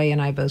 So Ray and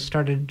I both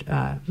started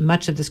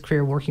much of this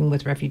career working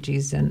with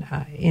refugees in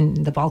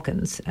the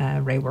Balkans.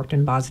 Ray worked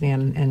in Bosnia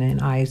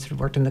and I sort of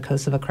worked in the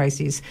Kosovo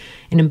crises.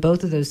 And in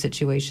both of those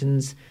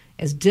situations,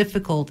 as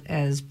difficult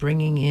as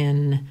bringing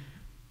in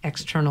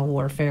external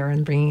warfare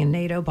and bringing in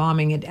NATO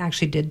bombing, it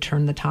actually did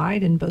turn the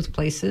tide in both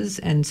places.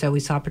 And so we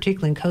saw,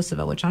 particularly in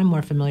Kosovo, which I'm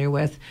more familiar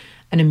with,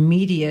 an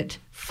immediate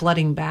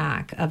flooding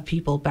back of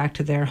people back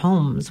to their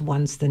homes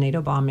once the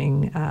NATO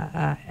bombing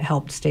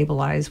helped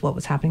stabilize what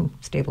was happening.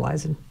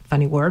 Stabilize, a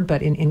funny word,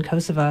 but in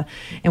Kosovo.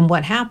 And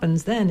what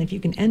happens then, if you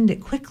can end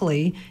it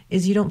quickly,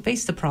 is you don't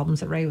face the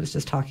problems that Ray was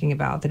just talking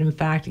about, that in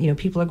fact,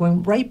 people are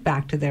going right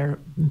back to their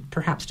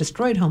perhaps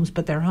destroyed homes,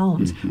 but their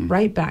homes,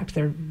 right back to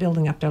their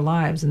building up their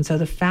lives. And so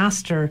the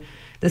faster,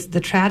 the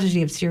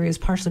tragedy of Syria is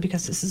partially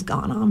because this has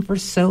gone on for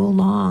so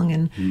long.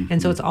 And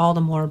so it's all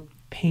the more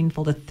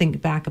painful to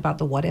think back about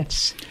the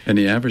what-ifs. And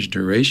the average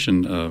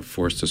duration of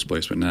forced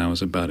displacement now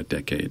is about a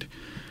decade.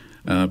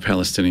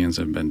 Palestinians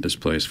have been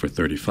displaced for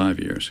 35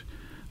 years,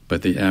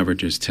 but the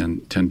average is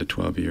 10 to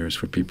 12 years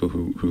for people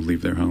who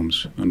leave their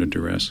homes under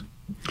duress.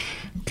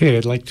 Okay,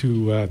 I'd like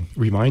to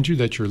remind you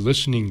that you're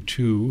listening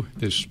to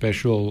this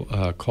special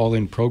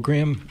call-in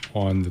program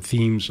on the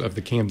themes of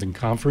the Camden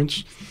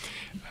Conference.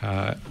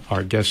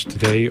 Our guests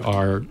today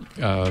are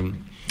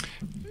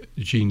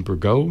Jeanne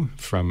Bourgault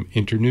from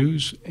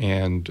Internews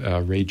and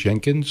Ray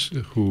Jennings,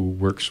 who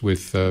works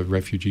with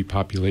refugee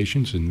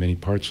populations in many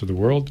parts of the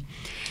world.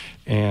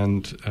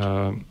 And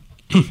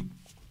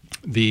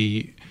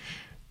the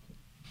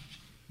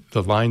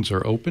lines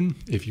are open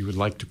if you would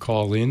like to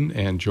call in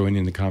and join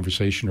in the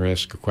conversation or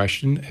ask a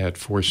question at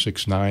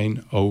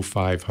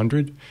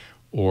 469-0500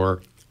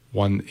 or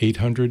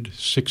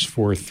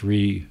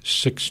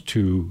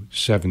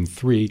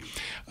 1-800-643-6273.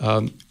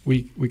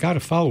 We got a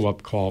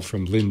follow-up call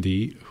from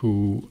Lindy,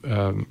 who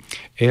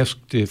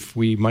asked if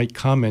we might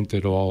comment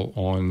at all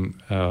on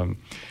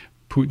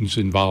Putin's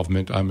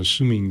involvement. I'm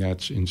assuming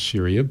that's in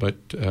Syria, but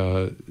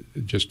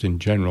just in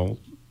general,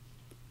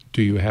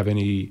 do you have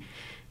any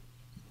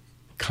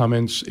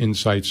comments,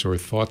 insights, or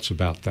thoughts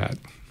about that?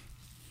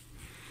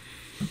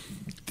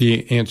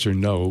 The answer,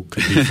 no,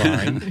 could be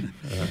fine.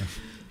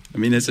 I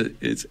mean, it's a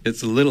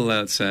little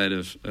outside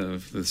of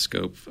the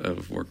scope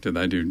of work that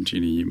I do.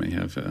 Jeannie, you may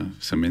have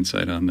some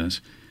insight on this.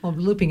 Well,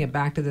 looping it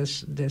back to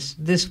this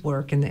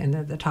work, and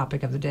the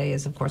topic of the day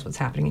is, of course, what's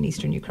happening in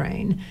eastern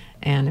Ukraine,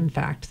 and in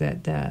fact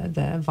that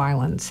the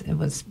violence, it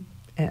was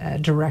a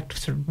direct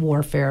sort of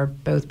warfare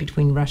both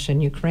between Russia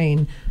and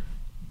Ukraine.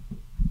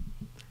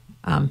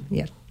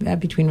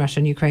 Between Russia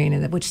and Ukraine,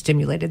 and which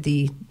stimulated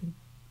the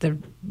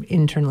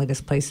internally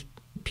displaced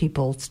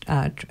people's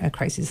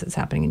crisis that's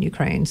happening in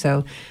Ukraine.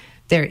 So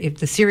if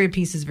the Syria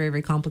piece is very,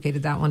 very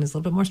complicated, that one is a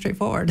little bit more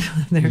straightforward.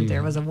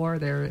 There was a war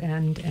there,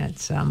 and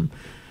it's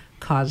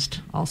caused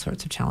all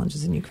sorts of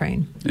challenges in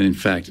Ukraine. And in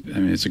fact, I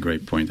mean, it's a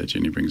great point that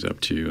Jeannie brings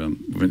up too.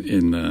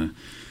 In the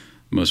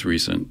most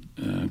recent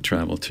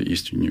travel to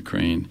eastern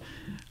Ukraine,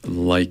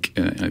 like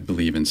I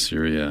believe in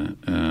Syria,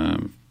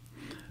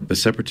 the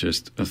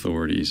separatist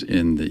authorities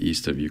in the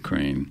east of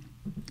Ukraine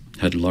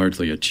had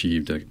largely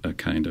achieved a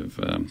kind of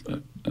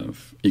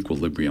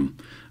equilibrium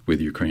with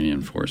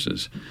Ukrainian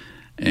forces.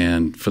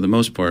 And for the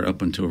most part,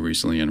 up until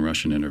recently in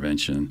Russian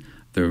intervention,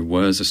 there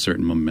was a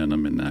certain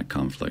momentum in that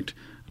conflict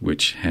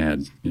which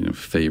had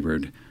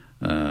favored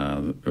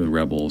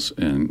rebels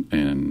and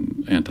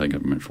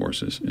anti-government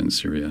forces in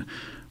Syria.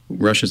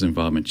 Russia's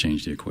involvement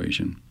changed the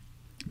equation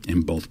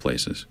in both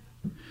places.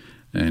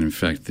 And in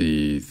fact,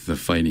 the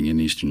fighting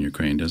in eastern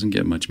Ukraine doesn't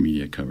get much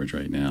media coverage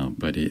right now,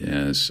 but it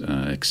has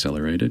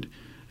accelerated,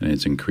 and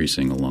it's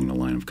increasing along the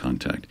line of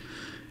contact.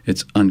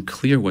 It's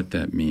unclear what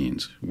that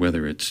means,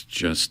 whether it's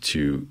just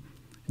to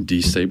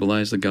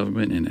destabilize the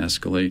government and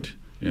escalate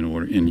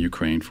in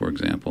Ukraine, for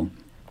example,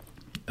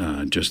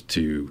 just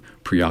to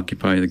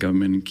preoccupy the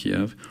government in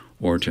Kiev,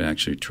 or to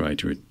actually try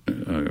to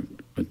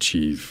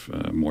achieve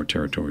more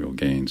territorial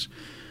gains.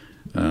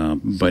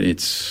 But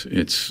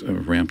it's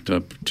ramped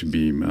up to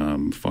be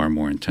far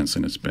more intense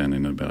than it's been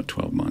in about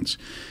 12 months.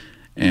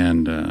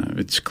 And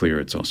it's clear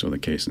it's also the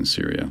case in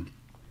Syria.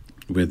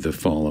 With the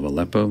fall of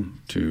Aleppo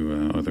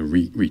or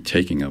the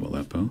retaking of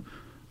Aleppo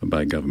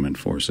by government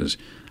forces,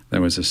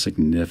 there was a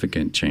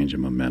significant change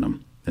in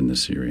momentum in the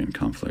Syrian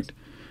conflict.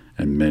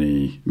 And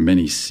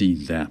many see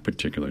that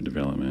particular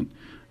development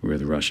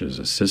with Russia's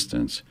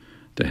assistance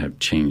to have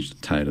changed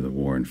the tide of the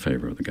war in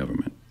favor of the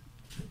government.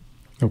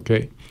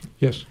 Okay.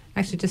 Yes.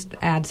 Actually, just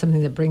to add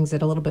something that brings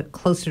it a little bit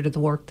closer to the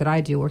work that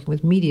I do, working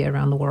with media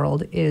around the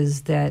world,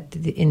 is that,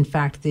 in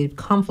fact, the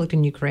conflict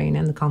in Ukraine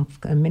and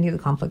many of the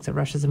conflicts that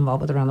Russia's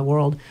involved with around the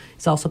world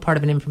is also part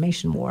of an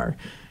information war.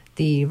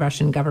 The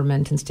Russian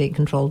government and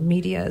state-controlled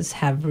medias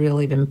have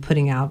really been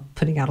putting out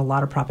a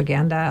lot of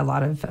propaganda, a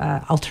lot of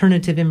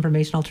alternative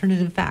information,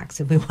 alternative facts,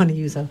 if we want to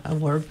use a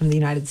word from the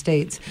United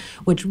States,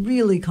 which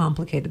really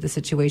complicated the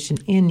situation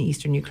in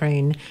eastern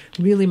Ukraine,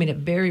 really made it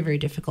very, very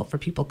difficult for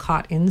people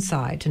caught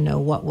inside to know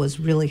what was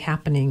really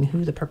happening,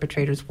 who the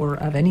perpetrators were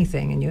of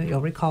anything. And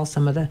you'll recall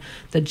some of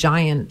the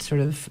giant sort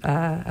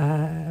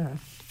of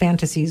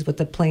fantasies with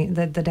the plane,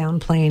 the down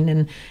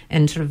plane,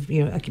 and sort of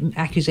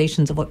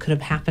accusations of what could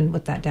have happened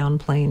with that down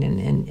plane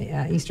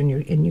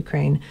in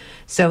Ukraine.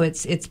 So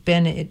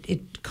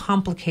it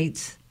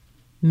complicates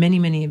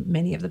many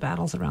of the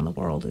battles around the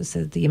world. Is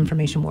the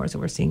information wars that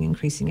we're seeing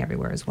increasing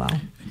everywhere as well.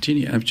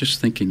 Jeannie, I'm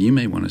just thinking you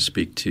may want to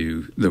speak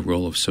to the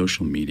role of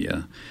social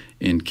media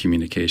in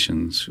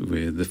communications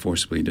with the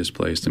forcibly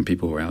displaced and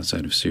people who are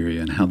outside of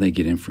Syria, and how they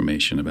get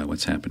information about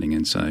what's happening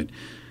inside,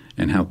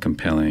 and how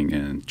compelling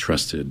and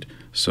trusted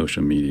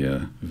social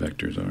media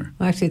vectors are.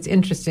 Well, actually, it's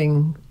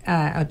interesting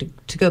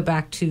to go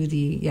back to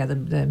the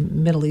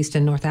Middle East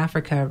and North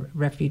Africa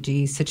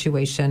refugee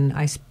situation.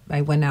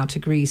 I went out to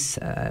Greece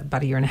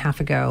about a year and a half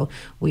ago.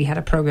 We had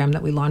a program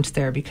that we launched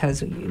there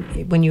because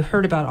when you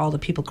heard about all the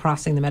people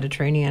crossing the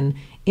Mediterranean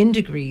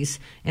into Greece,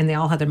 and they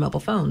all had their mobile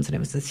phones, and it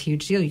was this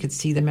huge deal. You could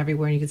see them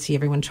everywhere, and you could see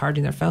everyone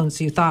charging their phones.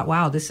 So you thought,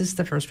 wow, this is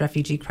the first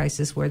refugee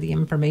crisis where the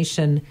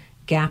information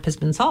gap has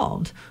been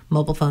solved.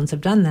 Mobile phones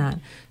have done that.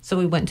 So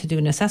we went to do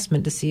an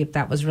assessment to see if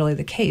that was really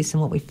the case.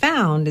 And what we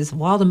found is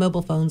while the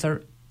mobile phones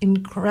are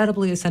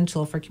incredibly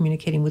essential for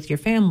communicating with your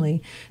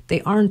family,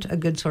 they aren't a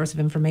good source of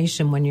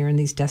information when you're in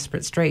these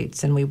desperate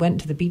straits. And we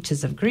went to the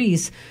beaches of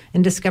Greece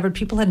and discovered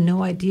people had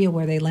no idea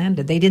where they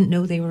landed. They didn't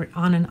know they were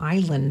on an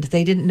island.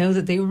 They didn't know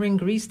that they were in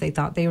Greece. They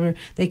thought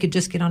they could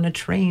just get on a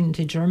train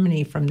to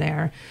Germany from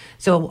there.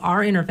 So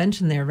our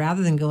intervention there,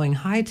 rather than going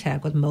high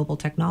tech with mobile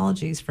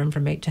technologies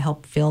to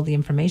help fill the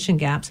information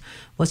gaps,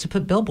 was to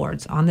put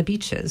billboards on the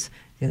beaches.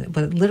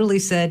 But it literally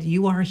said,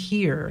 you are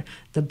here.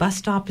 The bus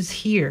stop is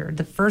here.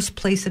 The first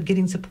place of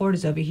getting support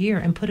is over here.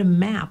 And put a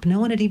map. No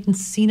one had even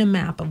seen a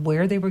map of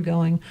where they were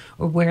going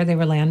or where they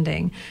were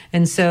landing.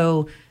 And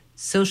so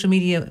social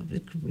media,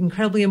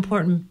 incredibly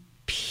important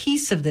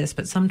piece of this,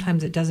 but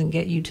sometimes it doesn't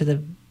get you to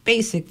the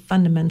basic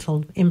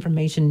fundamental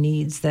information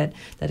needs that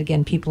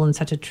again, people in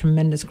such a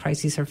tremendous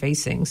crisis are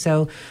facing.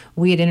 So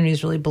we at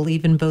Internews really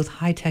believe in both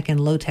high-tech and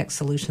low-tech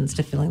solutions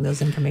to filling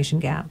those information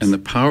gaps. And the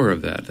power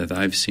of that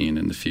I've seen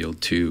in the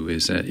field, too,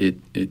 is that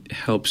it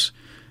helps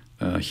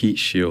heat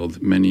shield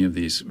many of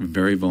these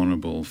very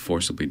vulnerable,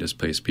 forcibly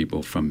displaced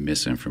people from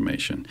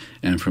misinformation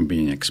and from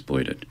being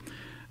exploited.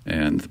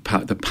 And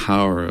the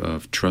power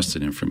of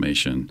trusted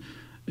information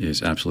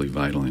is absolutely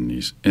vital in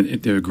these. And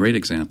there are great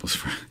examples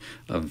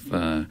of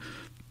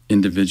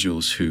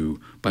individuals who,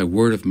 by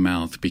word of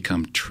mouth,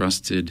 become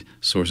trusted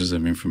sources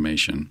of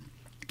information,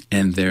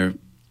 and their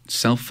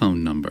cell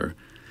phone number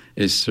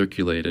is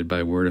circulated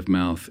by word of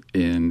mouth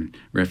in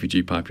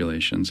refugee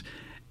populations,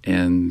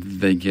 and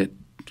they get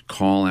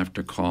call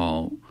after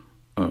call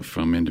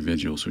from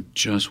individuals who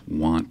just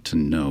want to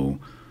know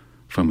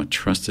from a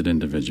trusted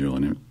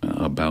individual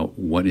about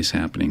what is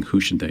happening, who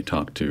should they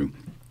talk to,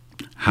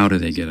 how do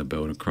they get a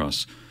boat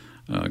across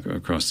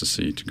the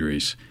sea to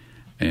Greece,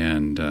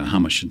 and how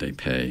much should they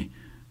pay,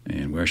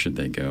 and where should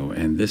they go?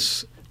 And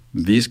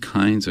these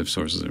kinds of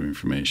sources of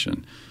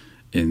information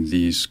in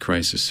these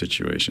crisis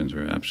situations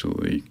are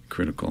absolutely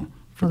critical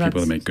for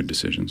people to make good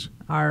decisions.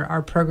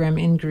 Our program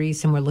in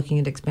Greece, and we're looking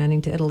at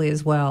expanding to Italy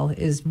as well,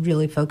 is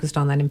really focused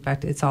on that. In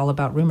fact, it's all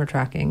about rumor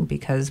tracking,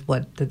 because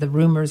the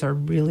rumors are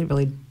really,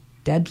 really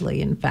deadly.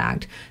 In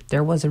fact,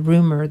 there was a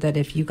rumor that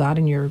if you got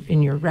in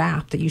your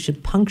raft, that you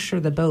should puncture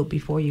the boat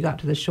before you got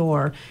to the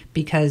shore,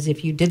 because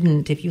if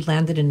you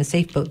landed in a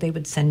safe boat, they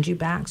would send you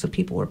back. So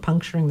people were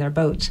puncturing their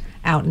boats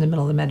out in the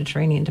middle of the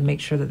Mediterranean to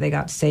make sure that they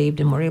got saved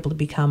and were able to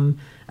become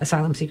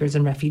asylum seekers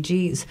and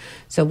refugees.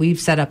 So we've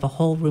set up a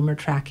whole rumor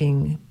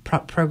tracking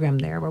program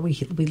there, where we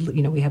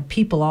have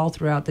people all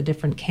throughout the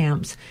different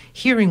camps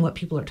hearing what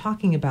people are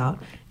talking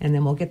about, and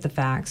then we'll get the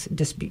facts,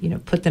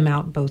 put them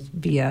out both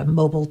via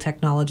mobile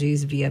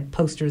technologies, via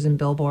posters and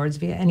billboards,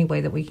 via any way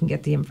that we can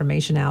get the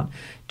information out,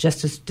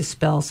 just to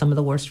dispel some of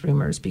the worst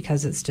rumors,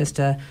 because it's just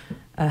a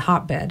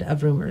hotbed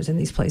of rumors in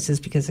these places,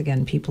 because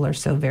again, people are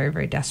so very,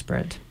 very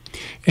desperate.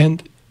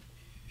 And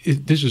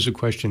this is a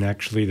question,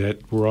 actually,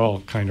 that we're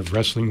all kind of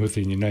wrestling with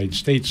in the United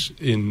States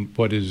in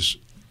what is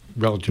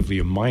relatively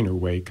a minor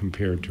way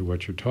compared to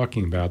what you're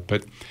talking about.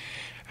 But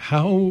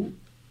how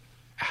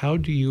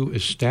do you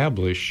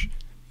establish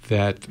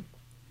that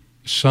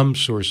some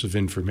source of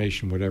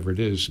information, whatever it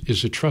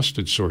is a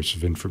trusted source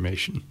of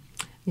information?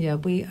 Yeah,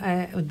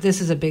 this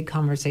is a big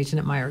conversation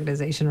at my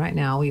organization right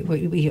now.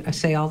 We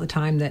say all the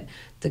time that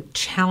the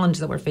challenge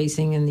that we're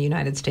facing in the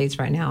United States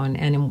right now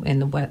and in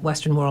the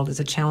Western world is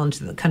a challenge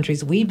that the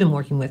countries we've been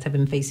working with have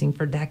been facing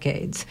for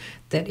decades,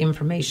 that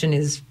information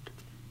is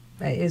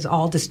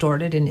all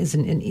distorted and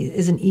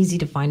isn't easy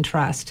to find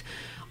trust.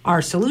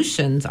 Our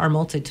solutions are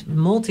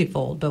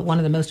multifold, but one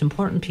of the most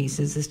important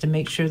pieces is to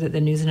make sure that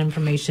the news and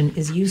information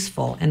is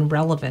useful and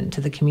relevant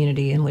to the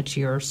community in which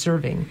you're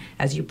serving,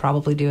 as you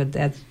probably do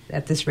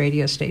at this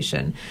radio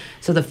station.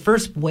 So the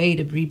first way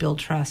to rebuild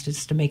trust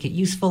is to make it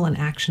useful and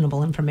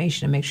actionable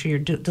information and make sure you're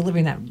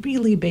delivering that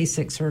really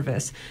basic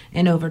service.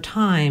 And over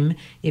time,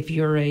 if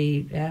you're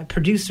a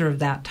producer of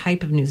that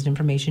type of news and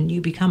information, you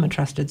become a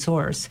trusted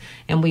source.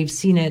 And we've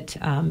seen it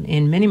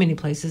in many, many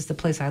places. The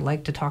place I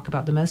like to talk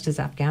about the most is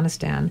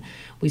Afghanistan.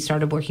 We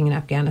started working in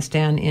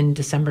Afghanistan in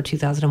December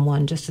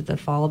 2001, just at the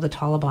fall of the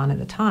Taliban at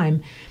the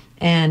time.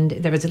 And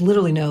there was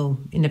literally no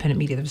independent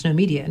media. There was no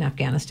media in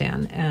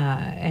Afghanistan.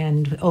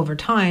 And over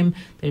time,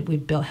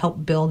 we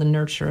helped build and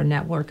nurture a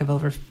network of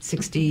over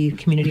 60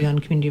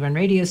 community-owned, community-run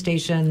radio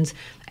stations,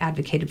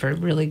 advocated for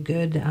really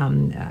good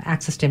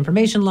access to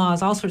information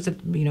laws, all sorts of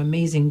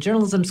amazing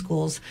journalism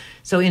schools.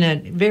 So in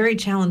a very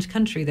challenged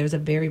country, there's a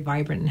very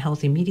vibrant and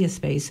healthy media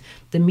space.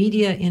 The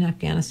media in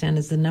Afghanistan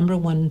is the number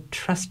one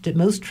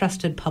most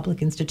trusted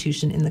public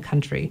institution in the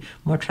country,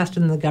 more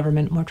trusted than the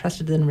government, more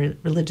trusted than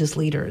religious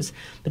leaders.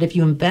 But if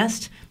you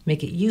invest,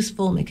 make it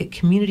useful, make it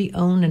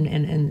community-owned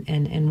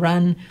and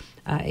run,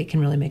 it can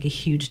really make a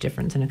huge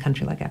difference in a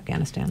country like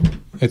Afghanistan.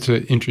 That's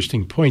an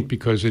interesting point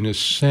because, in a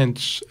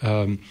sense,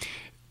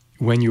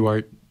 when you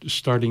are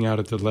starting out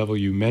at the level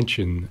you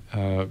mentioned,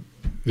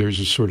 there's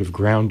a sort of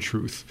ground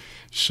truth.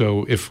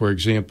 So if, for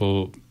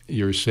example,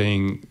 you're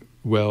saying,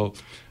 well,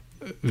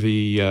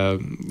 the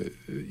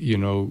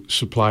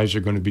supplies are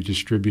going to be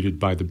distributed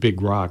by the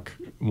big rock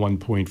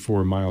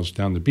 1.4 miles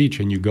down the beach,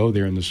 and you go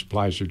there and the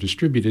supplies are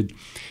distributed,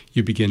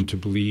 you begin to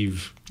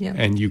believe,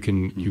 and you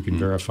can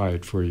verify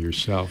it for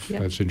yourself.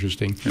 Yep. That's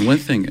interesting. And one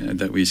thing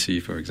that we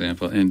see, for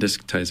example, and this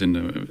ties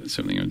into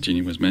something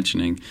Jeanne was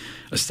mentioning,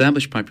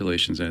 established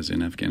populations, as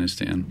in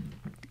Afghanistan,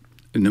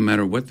 no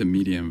matter what the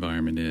media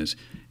environment is,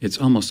 it's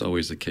almost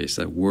always the case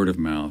that word of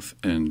mouth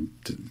and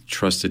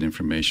trusted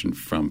information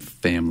from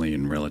family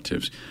and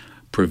relatives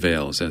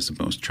prevails as the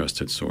most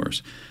trusted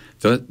source.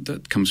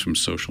 That comes from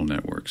social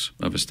networks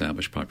of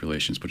established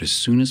populations. But as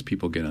soon as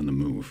people get on the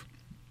move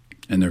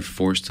and they're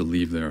forced to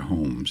leave their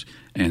homes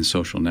and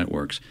social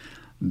networks,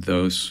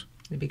 they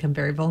become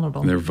very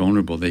vulnerable. They're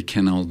vulnerable. They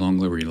can no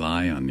longer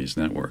rely on these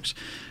networks.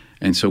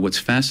 And so what's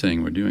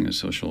fascinating, we're doing a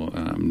social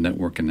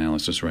network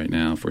analysis right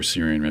now for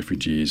Syrian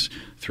refugees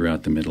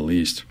throughout the Middle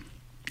East,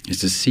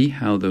 is to see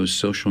how those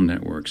social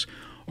networks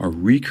are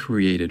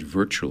recreated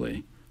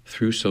virtually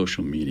through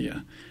social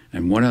media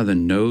and what are the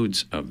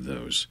nodes of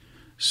those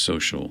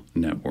social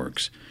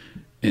networks,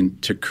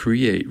 and to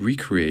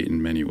recreate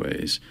in many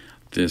ways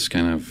this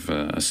kind of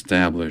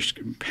established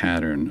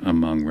pattern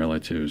among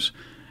relatives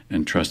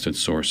and trusted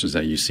sources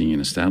that you see in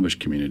established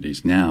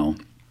communities now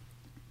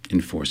in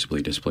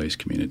forcibly displaced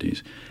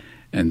communities.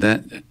 And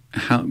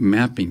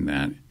mapping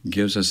that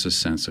gives us a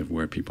sense of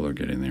where people are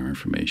getting their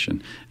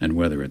information and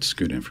whether it's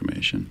good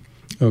information.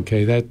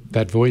 Okay,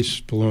 that voice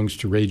belongs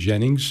to Ray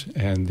Jennings,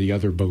 and the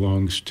other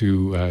belongs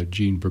to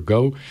Jeanne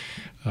Bourgault,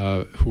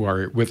 who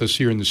are with us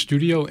here in the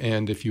studio.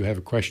 And if you have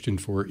a question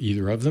for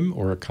either of them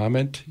or a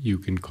comment, you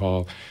can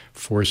call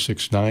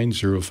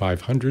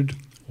 469-0500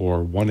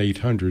 or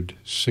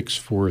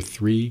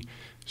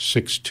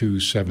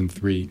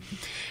 1-800-643-6273.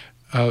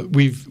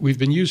 We've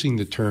been using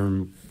the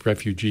term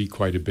refugee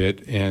quite a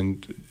bit,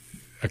 and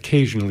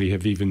occasionally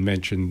have even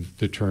mentioned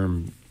the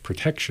term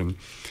protection.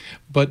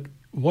 But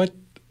what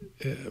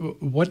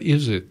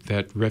is it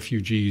that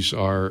refugees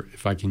are,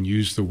 if I can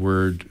use the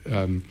word,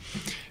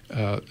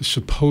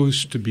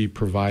 supposed to be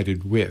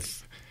provided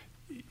with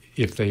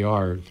if they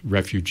are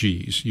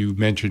refugees? You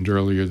mentioned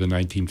earlier the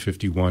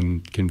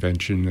 1951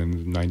 convention and the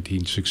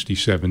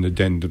 1967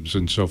 addendums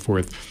and so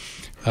forth.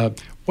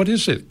 What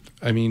is it?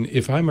 I mean,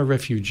 if I'm a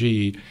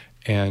refugee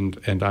and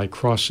I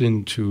cross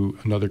into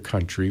another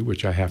country,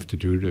 which I have to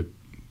do to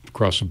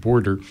cross a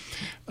border,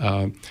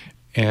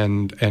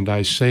 and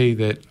I say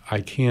that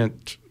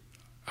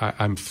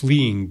I'm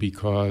fleeing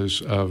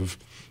because of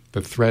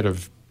the threat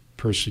of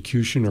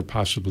persecution or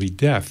possibly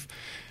death,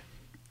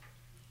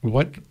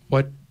 what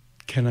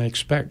can I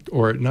expect?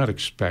 Or not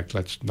expect,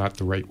 that's not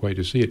the right way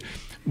to see it.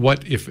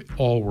 What, if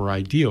all were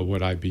ideal,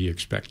 would I be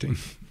expecting,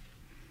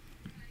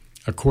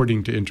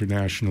 according to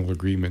international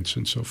agreements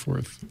and so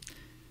forth?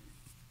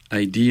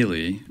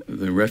 Ideally,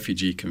 the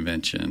Refugee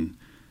Convention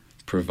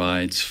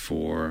provides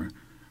for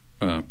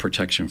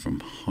protection from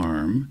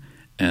harm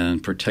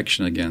and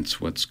protection against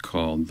what's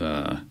called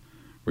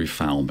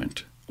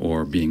refoulement,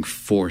 or being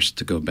forced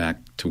to go back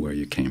to where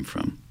you came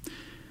from.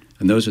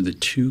 And those are the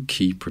two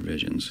key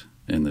provisions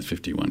in the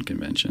 51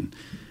 Convention.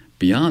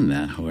 Beyond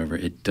that, however,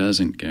 it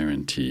doesn't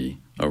guarantee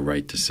a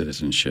right to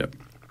citizenship,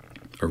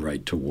 a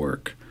right to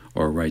work,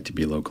 or a right to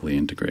be locally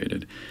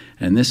integrated.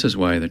 And this is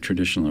why the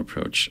traditional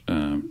approach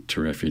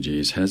to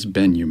refugees has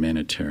been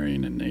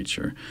humanitarian in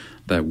nature,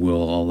 that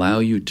will allow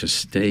you to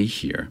stay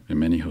here. And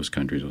many host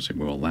countries will say,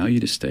 we'll allow you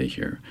to stay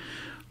here,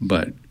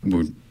 but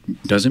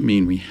doesn't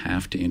mean we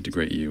have to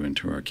integrate you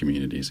into our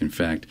communities. In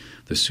fact,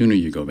 the sooner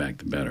you go back,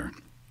 the better.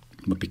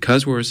 But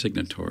because we're a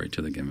signatory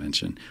to the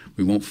convention,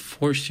 we won't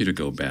force you to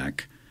go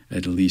back,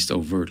 at least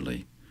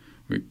overtly.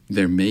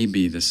 There may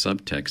be the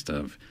subtext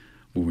of,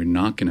 well, we're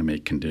not going to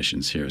make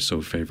conditions here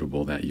so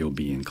favorable that you'll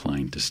be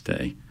inclined to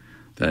stay,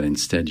 that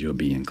instead you'll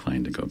be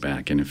inclined to go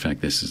back. And in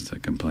fact, this is the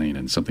complaint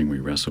and something we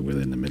wrestle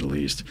with in the Middle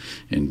East,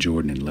 in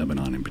Jordan and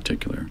Lebanon in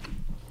particular.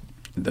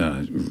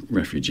 The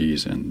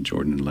refugees in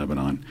Jordan and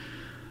Lebanon,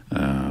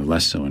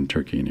 less so in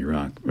Turkey and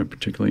Iraq, but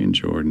particularly in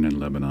Jordan and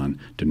Lebanon,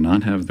 do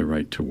not have the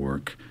right to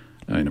work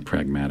in a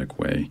pragmatic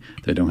way.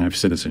 They don't have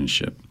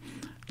citizenship,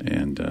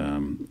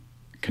 and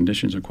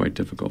conditions are quite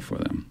difficult for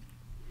them.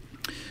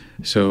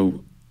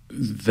 So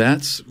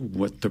that's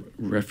what the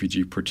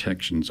refugee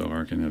protections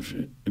are, kind of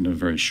in a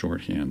very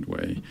shorthand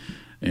way.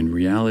 In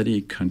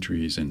reality,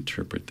 countries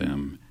interpret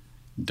them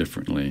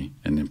differently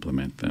and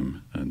implement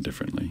them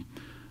differently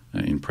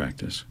in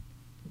practice.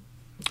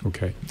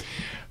 Okay.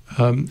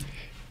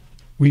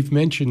 We've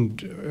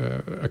mentioned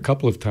a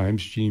couple of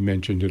times, Jeanne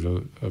mentioned it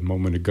a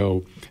moment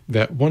ago,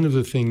 that one of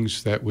the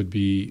things that would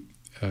be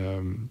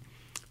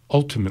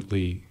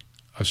ultimately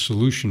a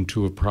solution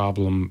to a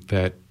problem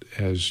that,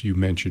 as you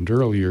mentioned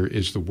earlier,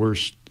 is the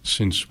worst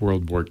since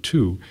World War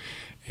II,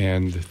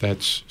 and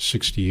that's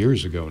 60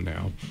 years ago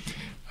now,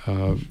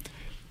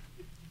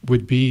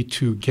 would be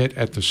to get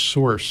at the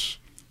source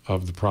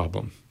of the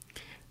problem.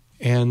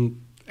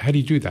 And how do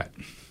you do that?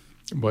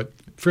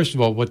 First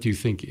of all, what do you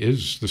think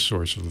is the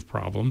source of the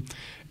problem?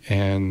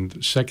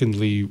 And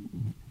secondly,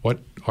 what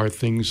are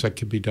things that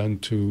could be done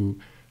to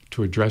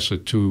address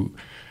it, to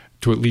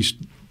at least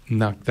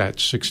knock that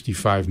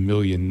 65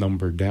 million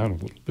number down a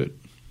little bit?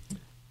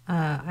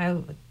 I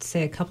would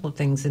say a couple of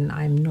things, and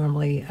I'm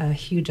normally a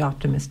huge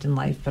optimist in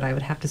life, but I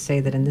would have to say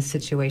that in this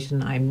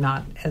situation, I'm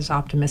not as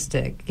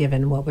optimistic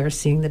given what we're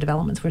seeing, the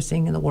developments we're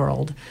seeing in the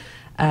world.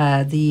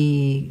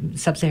 The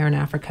sub-Saharan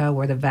Africa,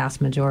 where the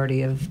vast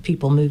majority of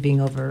people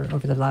moving over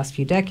the last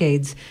few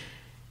decades,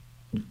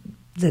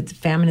 the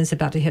famine is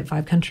about to hit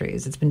 5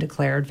 countries. It's been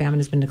declared. Famine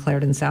has been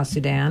declared in South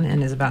Sudan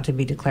and is about to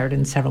be declared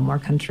in several more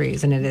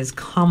countries. And it is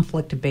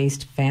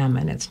conflict-based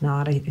famine. It's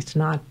not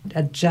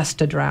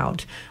just a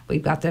drought.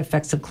 We've got the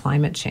effects of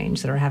climate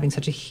change that are having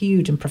such a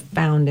huge and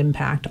profound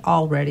impact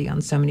already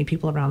on so many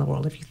people around the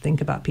world. If you think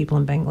about people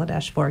in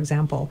Bangladesh, for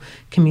example,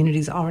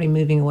 communities already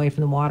moving away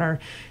from the water.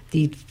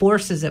 The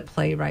forces at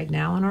play right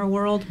now in our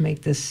world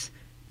make this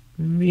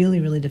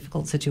really, really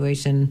difficult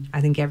situation.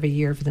 I think every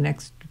year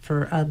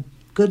for a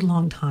good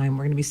long time,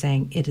 we're going to be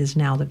saying it is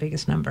now the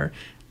biggest number.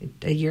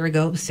 A year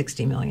ago, it was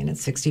 60 million.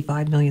 It's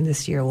 65 million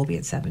this year. We'll be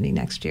at 70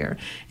 next year.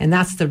 And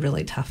that's the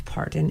really tough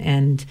part.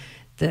 And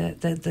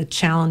the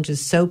challenge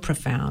is so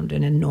profound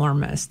and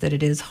enormous that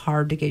it is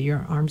hard to get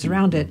your arms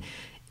around it.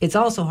 It's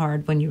also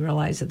hard when you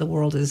realize that the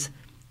world is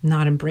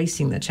not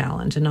embracing the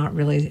challenge and not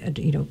really,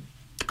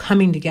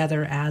 coming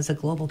together as a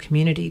global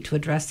community to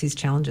address these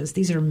challenges.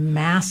 These are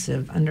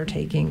massive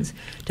undertakings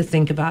to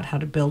think about how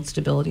to build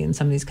stability in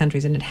some of these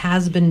countries. And it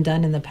has been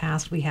done in the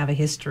past. We have a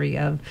history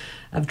of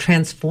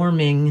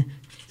transforming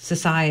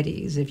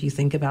societies. If you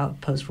think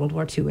about post-World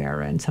War II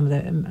era and some of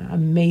the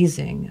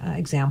amazing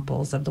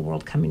examples of the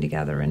world coming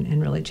together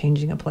and really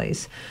changing a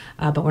place.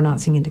 But we're not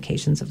seeing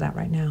indications of that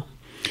right now.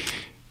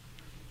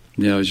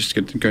 Yeah, I was just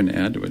going to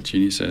add to what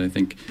Jeanne said. I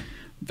think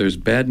there's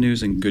bad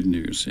news and good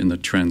news in the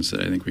trends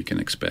that I think we can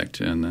expect.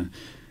 And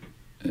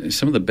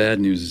some of the bad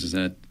news is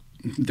that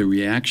the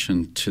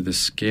reaction to the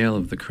scale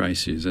of the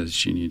crises, as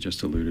Jeanne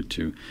just alluded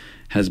to,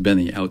 has been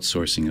the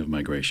outsourcing of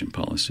migration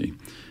policy.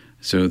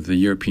 So the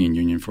European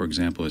Union, for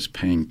example, is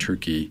paying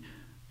Turkey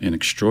an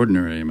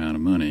extraordinary amount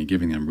of money,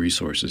 giving them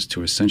resources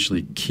to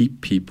essentially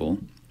keep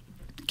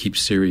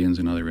Syrians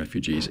and other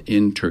refugees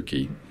in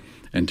Turkey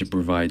and to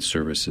provide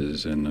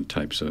services and the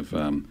types of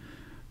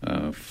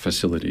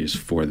facilities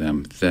for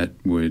them that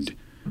would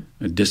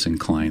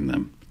disincline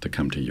them to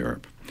come to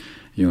Europe.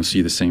 You'll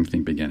see the same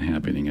thing begin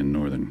happening in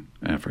northern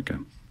Africa,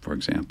 for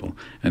example.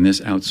 And this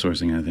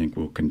outsourcing, I think,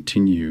 will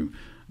continue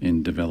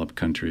in developed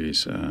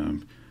countries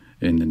in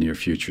the near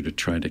future to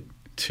try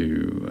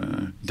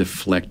to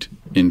deflect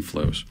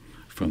inflows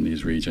from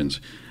these regions.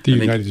 The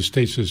United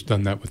States has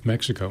done that with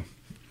Mexico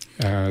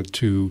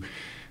to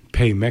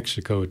pay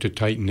Mexico to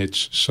tighten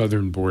its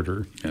southern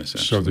border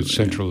so that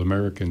Central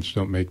Americans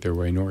don't make their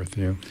way north.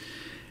 Yeah.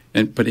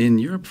 But in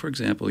Europe, for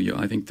example,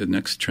 I think the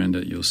next trend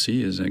that you'll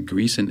see is that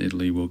Greece and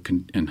Italy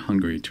and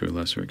Hungary, to a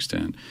lesser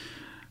extent,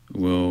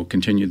 will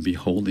continue to be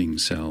holding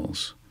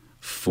cells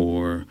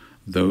for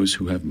those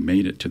who have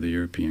made it to the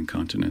European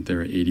continent. There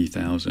are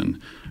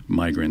 80,000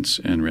 migrants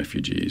and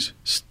refugees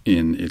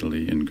in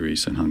Italy, in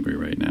Greece, and Hungary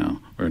right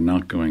now, are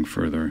not going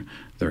further.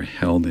 They're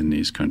held in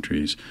these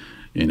countries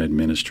in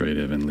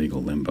administrative and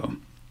legal limbo.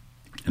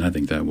 And I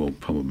think that will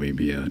probably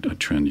be a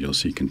trend you'll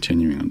see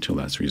continuing until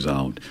that's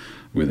resolved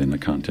within the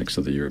context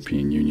of the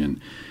European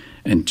Union.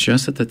 And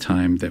just at the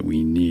time that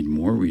we need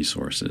more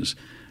resources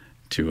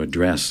to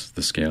address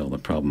the scale of the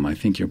problem, I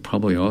think you're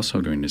probably also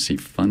going to see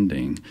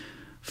funding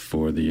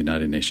for the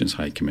United Nations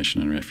High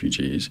Commission on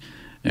Refugees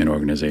and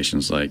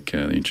organizations like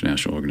the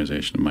International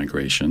Organization of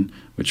Migration,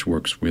 which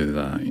works with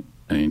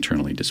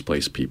internally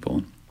displaced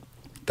people.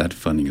 That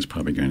funding is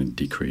probably going to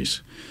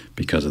decrease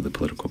because of the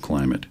political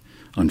climate,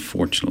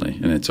 unfortunately.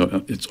 And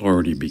it's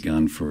already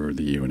begun for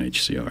the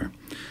UNHCR.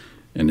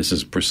 And this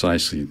is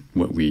precisely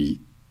what we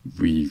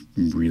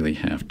really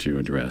have to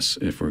address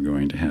if we're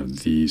going to have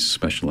these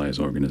specialized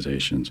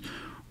organizations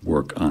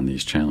work on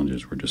these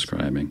challenges we're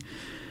describing.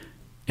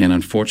 And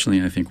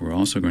unfortunately, I think we're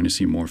also going to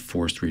see more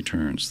forced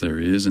returns. There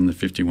is in the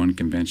 51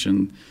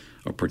 Convention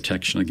a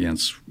protection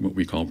against what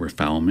we call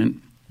refoulement,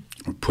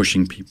 or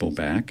pushing people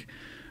back.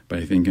 But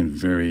I think in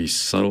very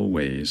subtle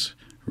ways,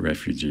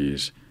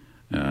 refugees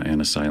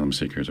and asylum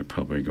seekers are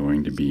probably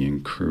going to be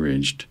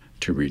encouraged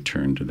to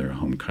return to their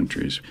home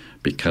countries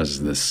because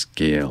the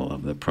scale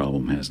of the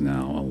problem has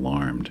now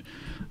alarmed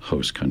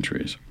host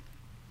countries.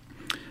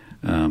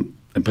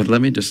 But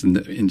let me just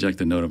inject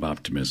a note of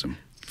optimism,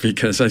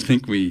 because I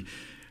think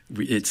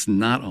it's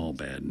not all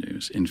bad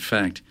news. In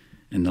fact,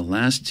 in the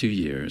last 2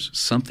 years,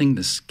 something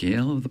the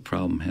scale of the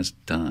problem has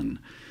done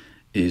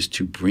is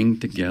to bring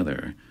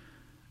together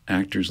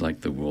actors like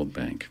the World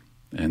Bank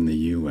and the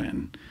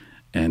UN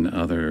and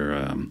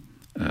other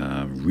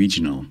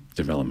regional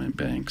development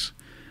banks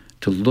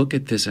to look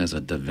at this as a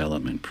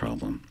development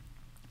problem,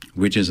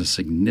 which is a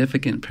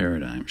significant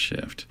paradigm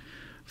shift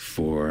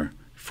for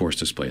forced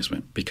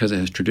displacement, because it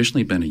has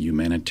traditionally been a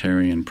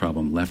humanitarian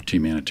problem left to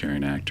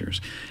humanitarian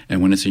actors.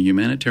 And when it's a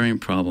humanitarian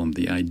problem,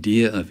 the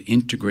idea of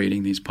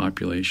integrating these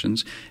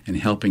populations and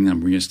helping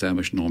them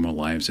reestablish normal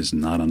lives is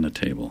not on the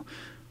table.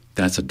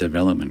 That's a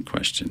development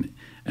question.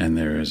 And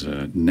there is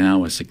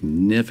now a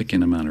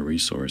significant amount of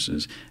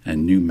resources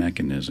and new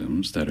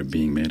mechanisms that are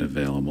being made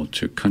available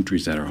to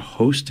countries that are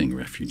hosting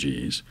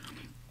refugees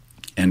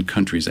and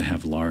countries that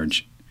have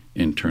large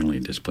internally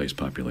displaced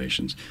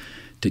populations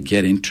to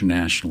get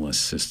international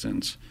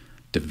assistance,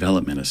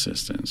 development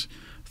assistance,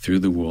 through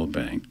the World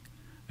Bank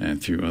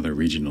and through other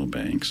regional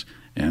banks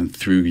and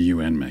through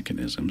UN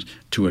mechanisms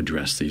to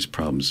address these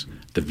problems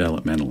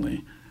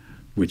developmentally,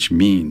 which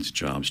means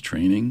jobs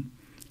training,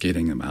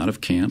 getting them out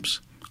of camps,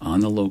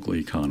 on the local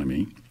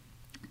economy,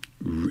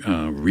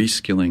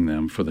 reskilling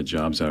them for the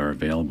jobs that are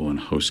available in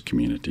host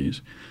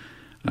communities,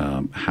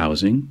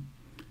 housing,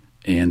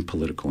 and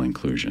political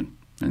inclusion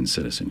and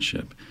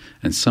citizenship.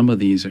 And some of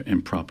these are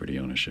in property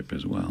ownership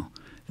as well.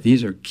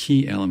 These are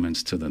key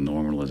elements to the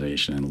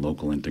normalization and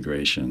local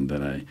integration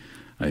that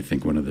I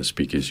think one of the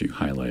speakers you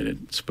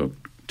highlighted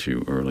spoke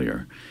to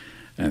earlier.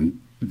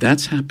 And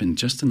that's happened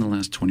just in the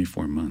last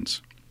 24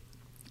 months.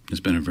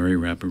 It's been a very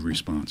rapid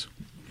response.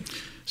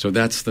 So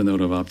that's the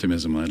note of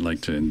optimism I'd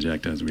like to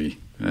inject as we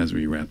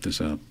wrap this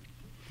up.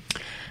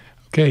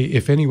 Okay,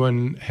 if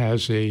anyone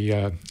has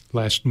a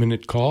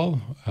last-minute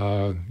call,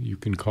 you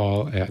can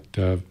call at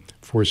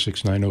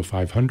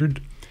 469-0500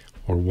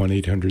 or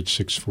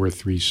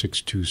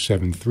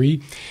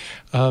 1-800-643-6273.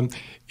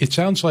 It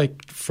sounds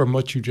like, from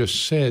what you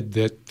just said,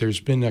 that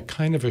there's been a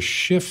kind of a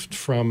shift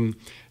from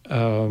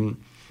a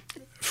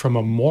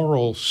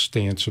moral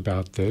stance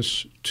about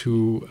this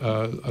to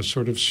a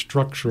sort of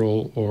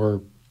structural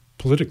or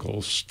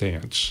political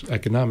stance,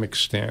 economic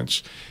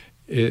stance.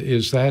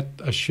 Is that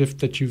a shift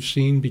that you've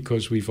seen?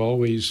 Because we've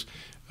always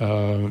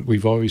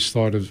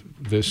thought of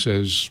this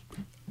as,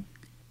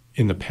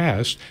 in the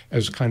past,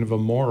 as kind of a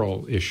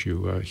moral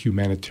issue, a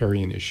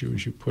humanitarian issue,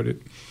 as you put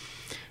it.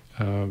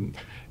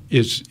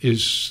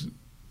 Is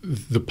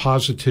the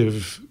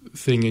positive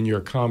thing in your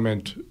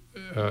comment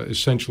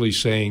essentially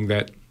saying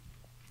that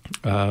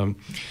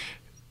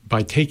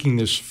by taking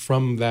this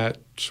from that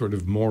sort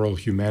of moral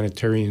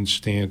humanitarian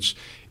stance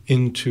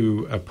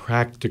into a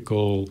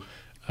practical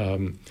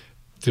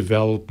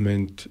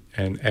development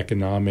and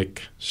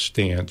economic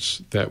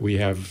stance, that we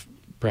have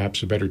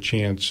perhaps a better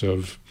chance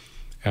of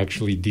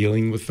actually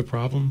dealing with the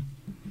problem?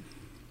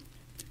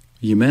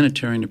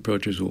 Humanitarian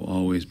approaches will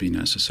always be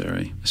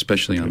necessary,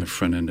 especially on the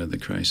front end of the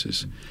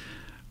crisis.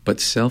 But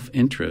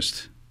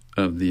self-interest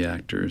of the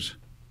actors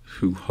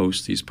who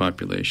host these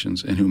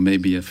populations and who may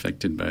be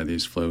affected by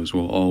these flows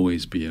will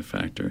always be a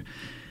factor.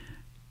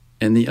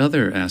 And the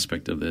other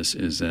aspect of this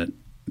is that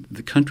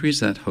the countries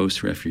that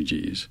host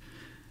refugees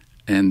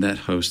and that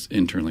host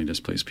internally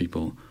displaced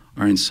people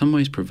are in some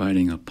ways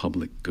providing a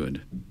public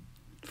good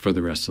for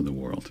the rest of the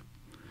world,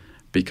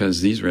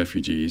 because these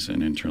refugees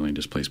and internally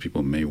displaced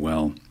people may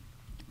well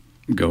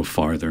go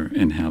farther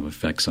and have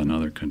effects on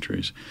other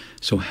countries.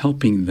 So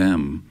helping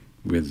them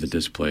with the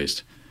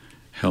displaced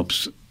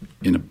helps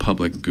in a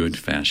public good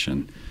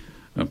fashion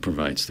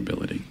provide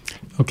stability.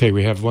 Okay,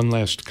 we have one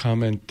last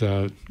comment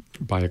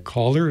by a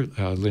caller.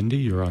 Lindy,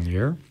 you're on the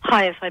air.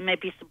 Hi, if I may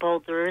be so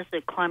bold, there is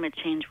a climate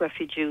change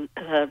refugee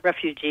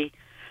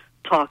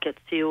talk at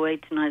COA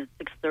tonight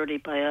at 6:30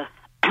 by a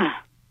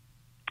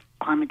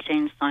climate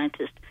change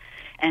scientist.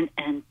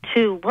 And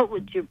two, what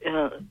would your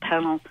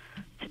panel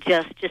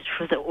suggest just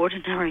for the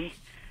ordinary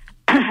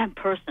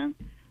person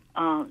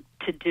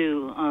to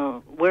do?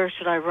 Where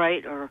should I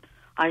write? Or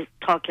I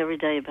talk every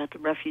day about the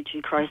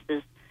refugee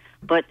crisis,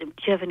 but do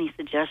you have any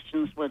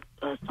suggestions what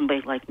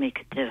somebody like me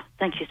could do?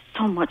 Thank you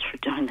so much for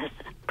doing this.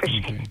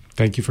 Appreciate it.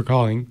 Thank you for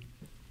calling.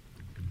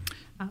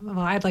 Well,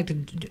 I'd like to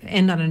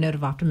end on a note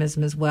of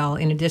optimism as well.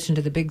 In addition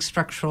to the big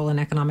structural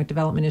and economic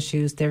development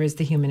issues, there is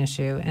the human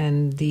issue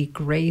and the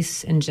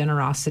grace and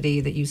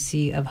generosity that you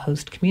see of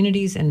host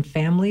communities and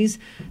families,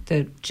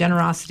 the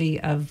generosity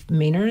of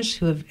Mainers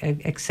who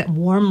have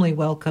warmly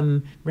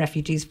welcomed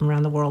refugees from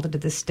around the world into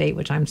this state,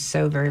 which I'm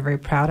so very, very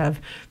proud of.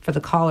 For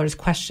the caller's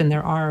question,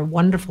 there are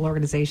wonderful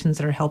organizations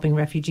that are helping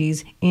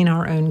refugees in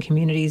our own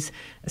communities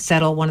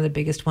settle. One of the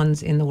biggest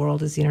ones in the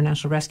world is the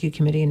International Rescue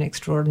Committee, an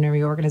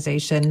extraordinary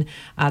organization.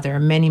 There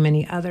are many,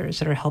 many others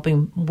that are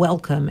helping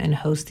welcome and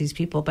host these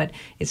people. But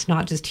it's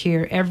not just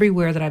here.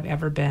 Everywhere that I've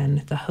ever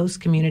been, the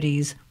host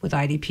communities with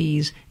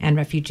IDPs and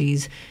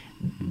refugees,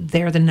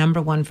 they're the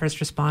number one first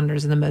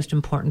responders and the most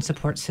important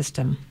support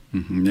system.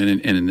 Mm-hmm.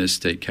 And in this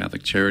state,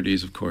 Catholic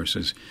Charities, of course,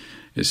 is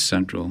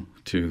central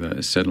to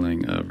the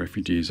settling of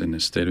refugees in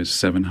this state. It was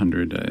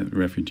 700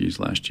 refugees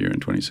last year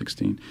in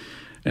 2016.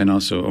 And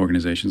also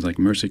organizations like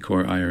Mercy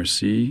Corps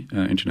IRC,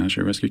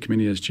 International Rescue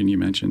Committee, as Jeanne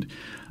mentioned.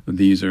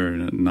 These are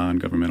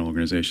non-governmental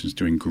organizations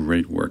doing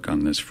great work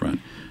on this front.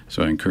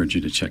 So I encourage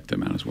you to check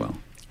them out as well.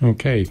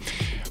 Okay.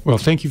 Well,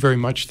 thank you very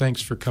much.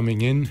 Thanks for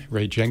coming in,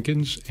 Ray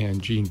Jennings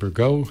and Jeanne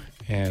Bourgault,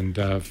 and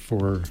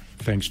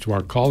thanks to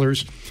our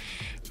callers.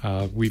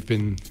 We've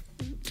been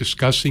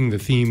discussing the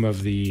theme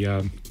of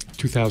the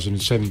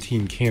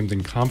 2017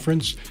 Camden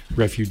Conference,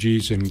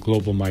 Refugees and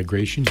Global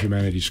Migration,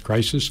 Humanities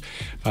Crisis.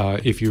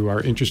 If you are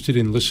interested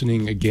in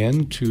listening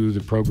again to the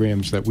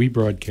programs that we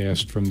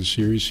broadcast from the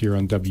series here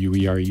on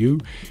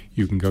WERU,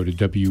 you can go to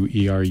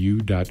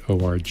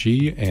weru.org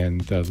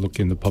and look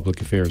in the Public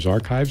Affairs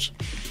Archives.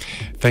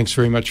 Thanks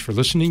very much for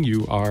listening.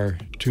 You are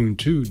tuned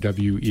to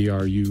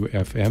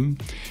WERU-FM,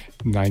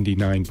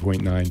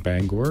 99.9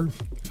 Bangor,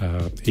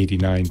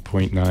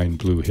 89.9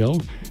 Blue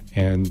Hill,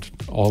 and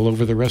all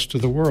over the rest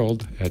of the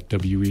world at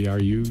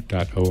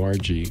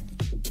weru.org.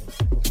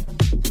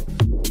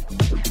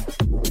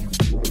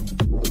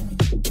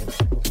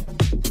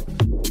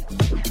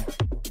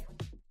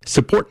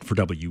 Support for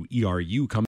WERU comes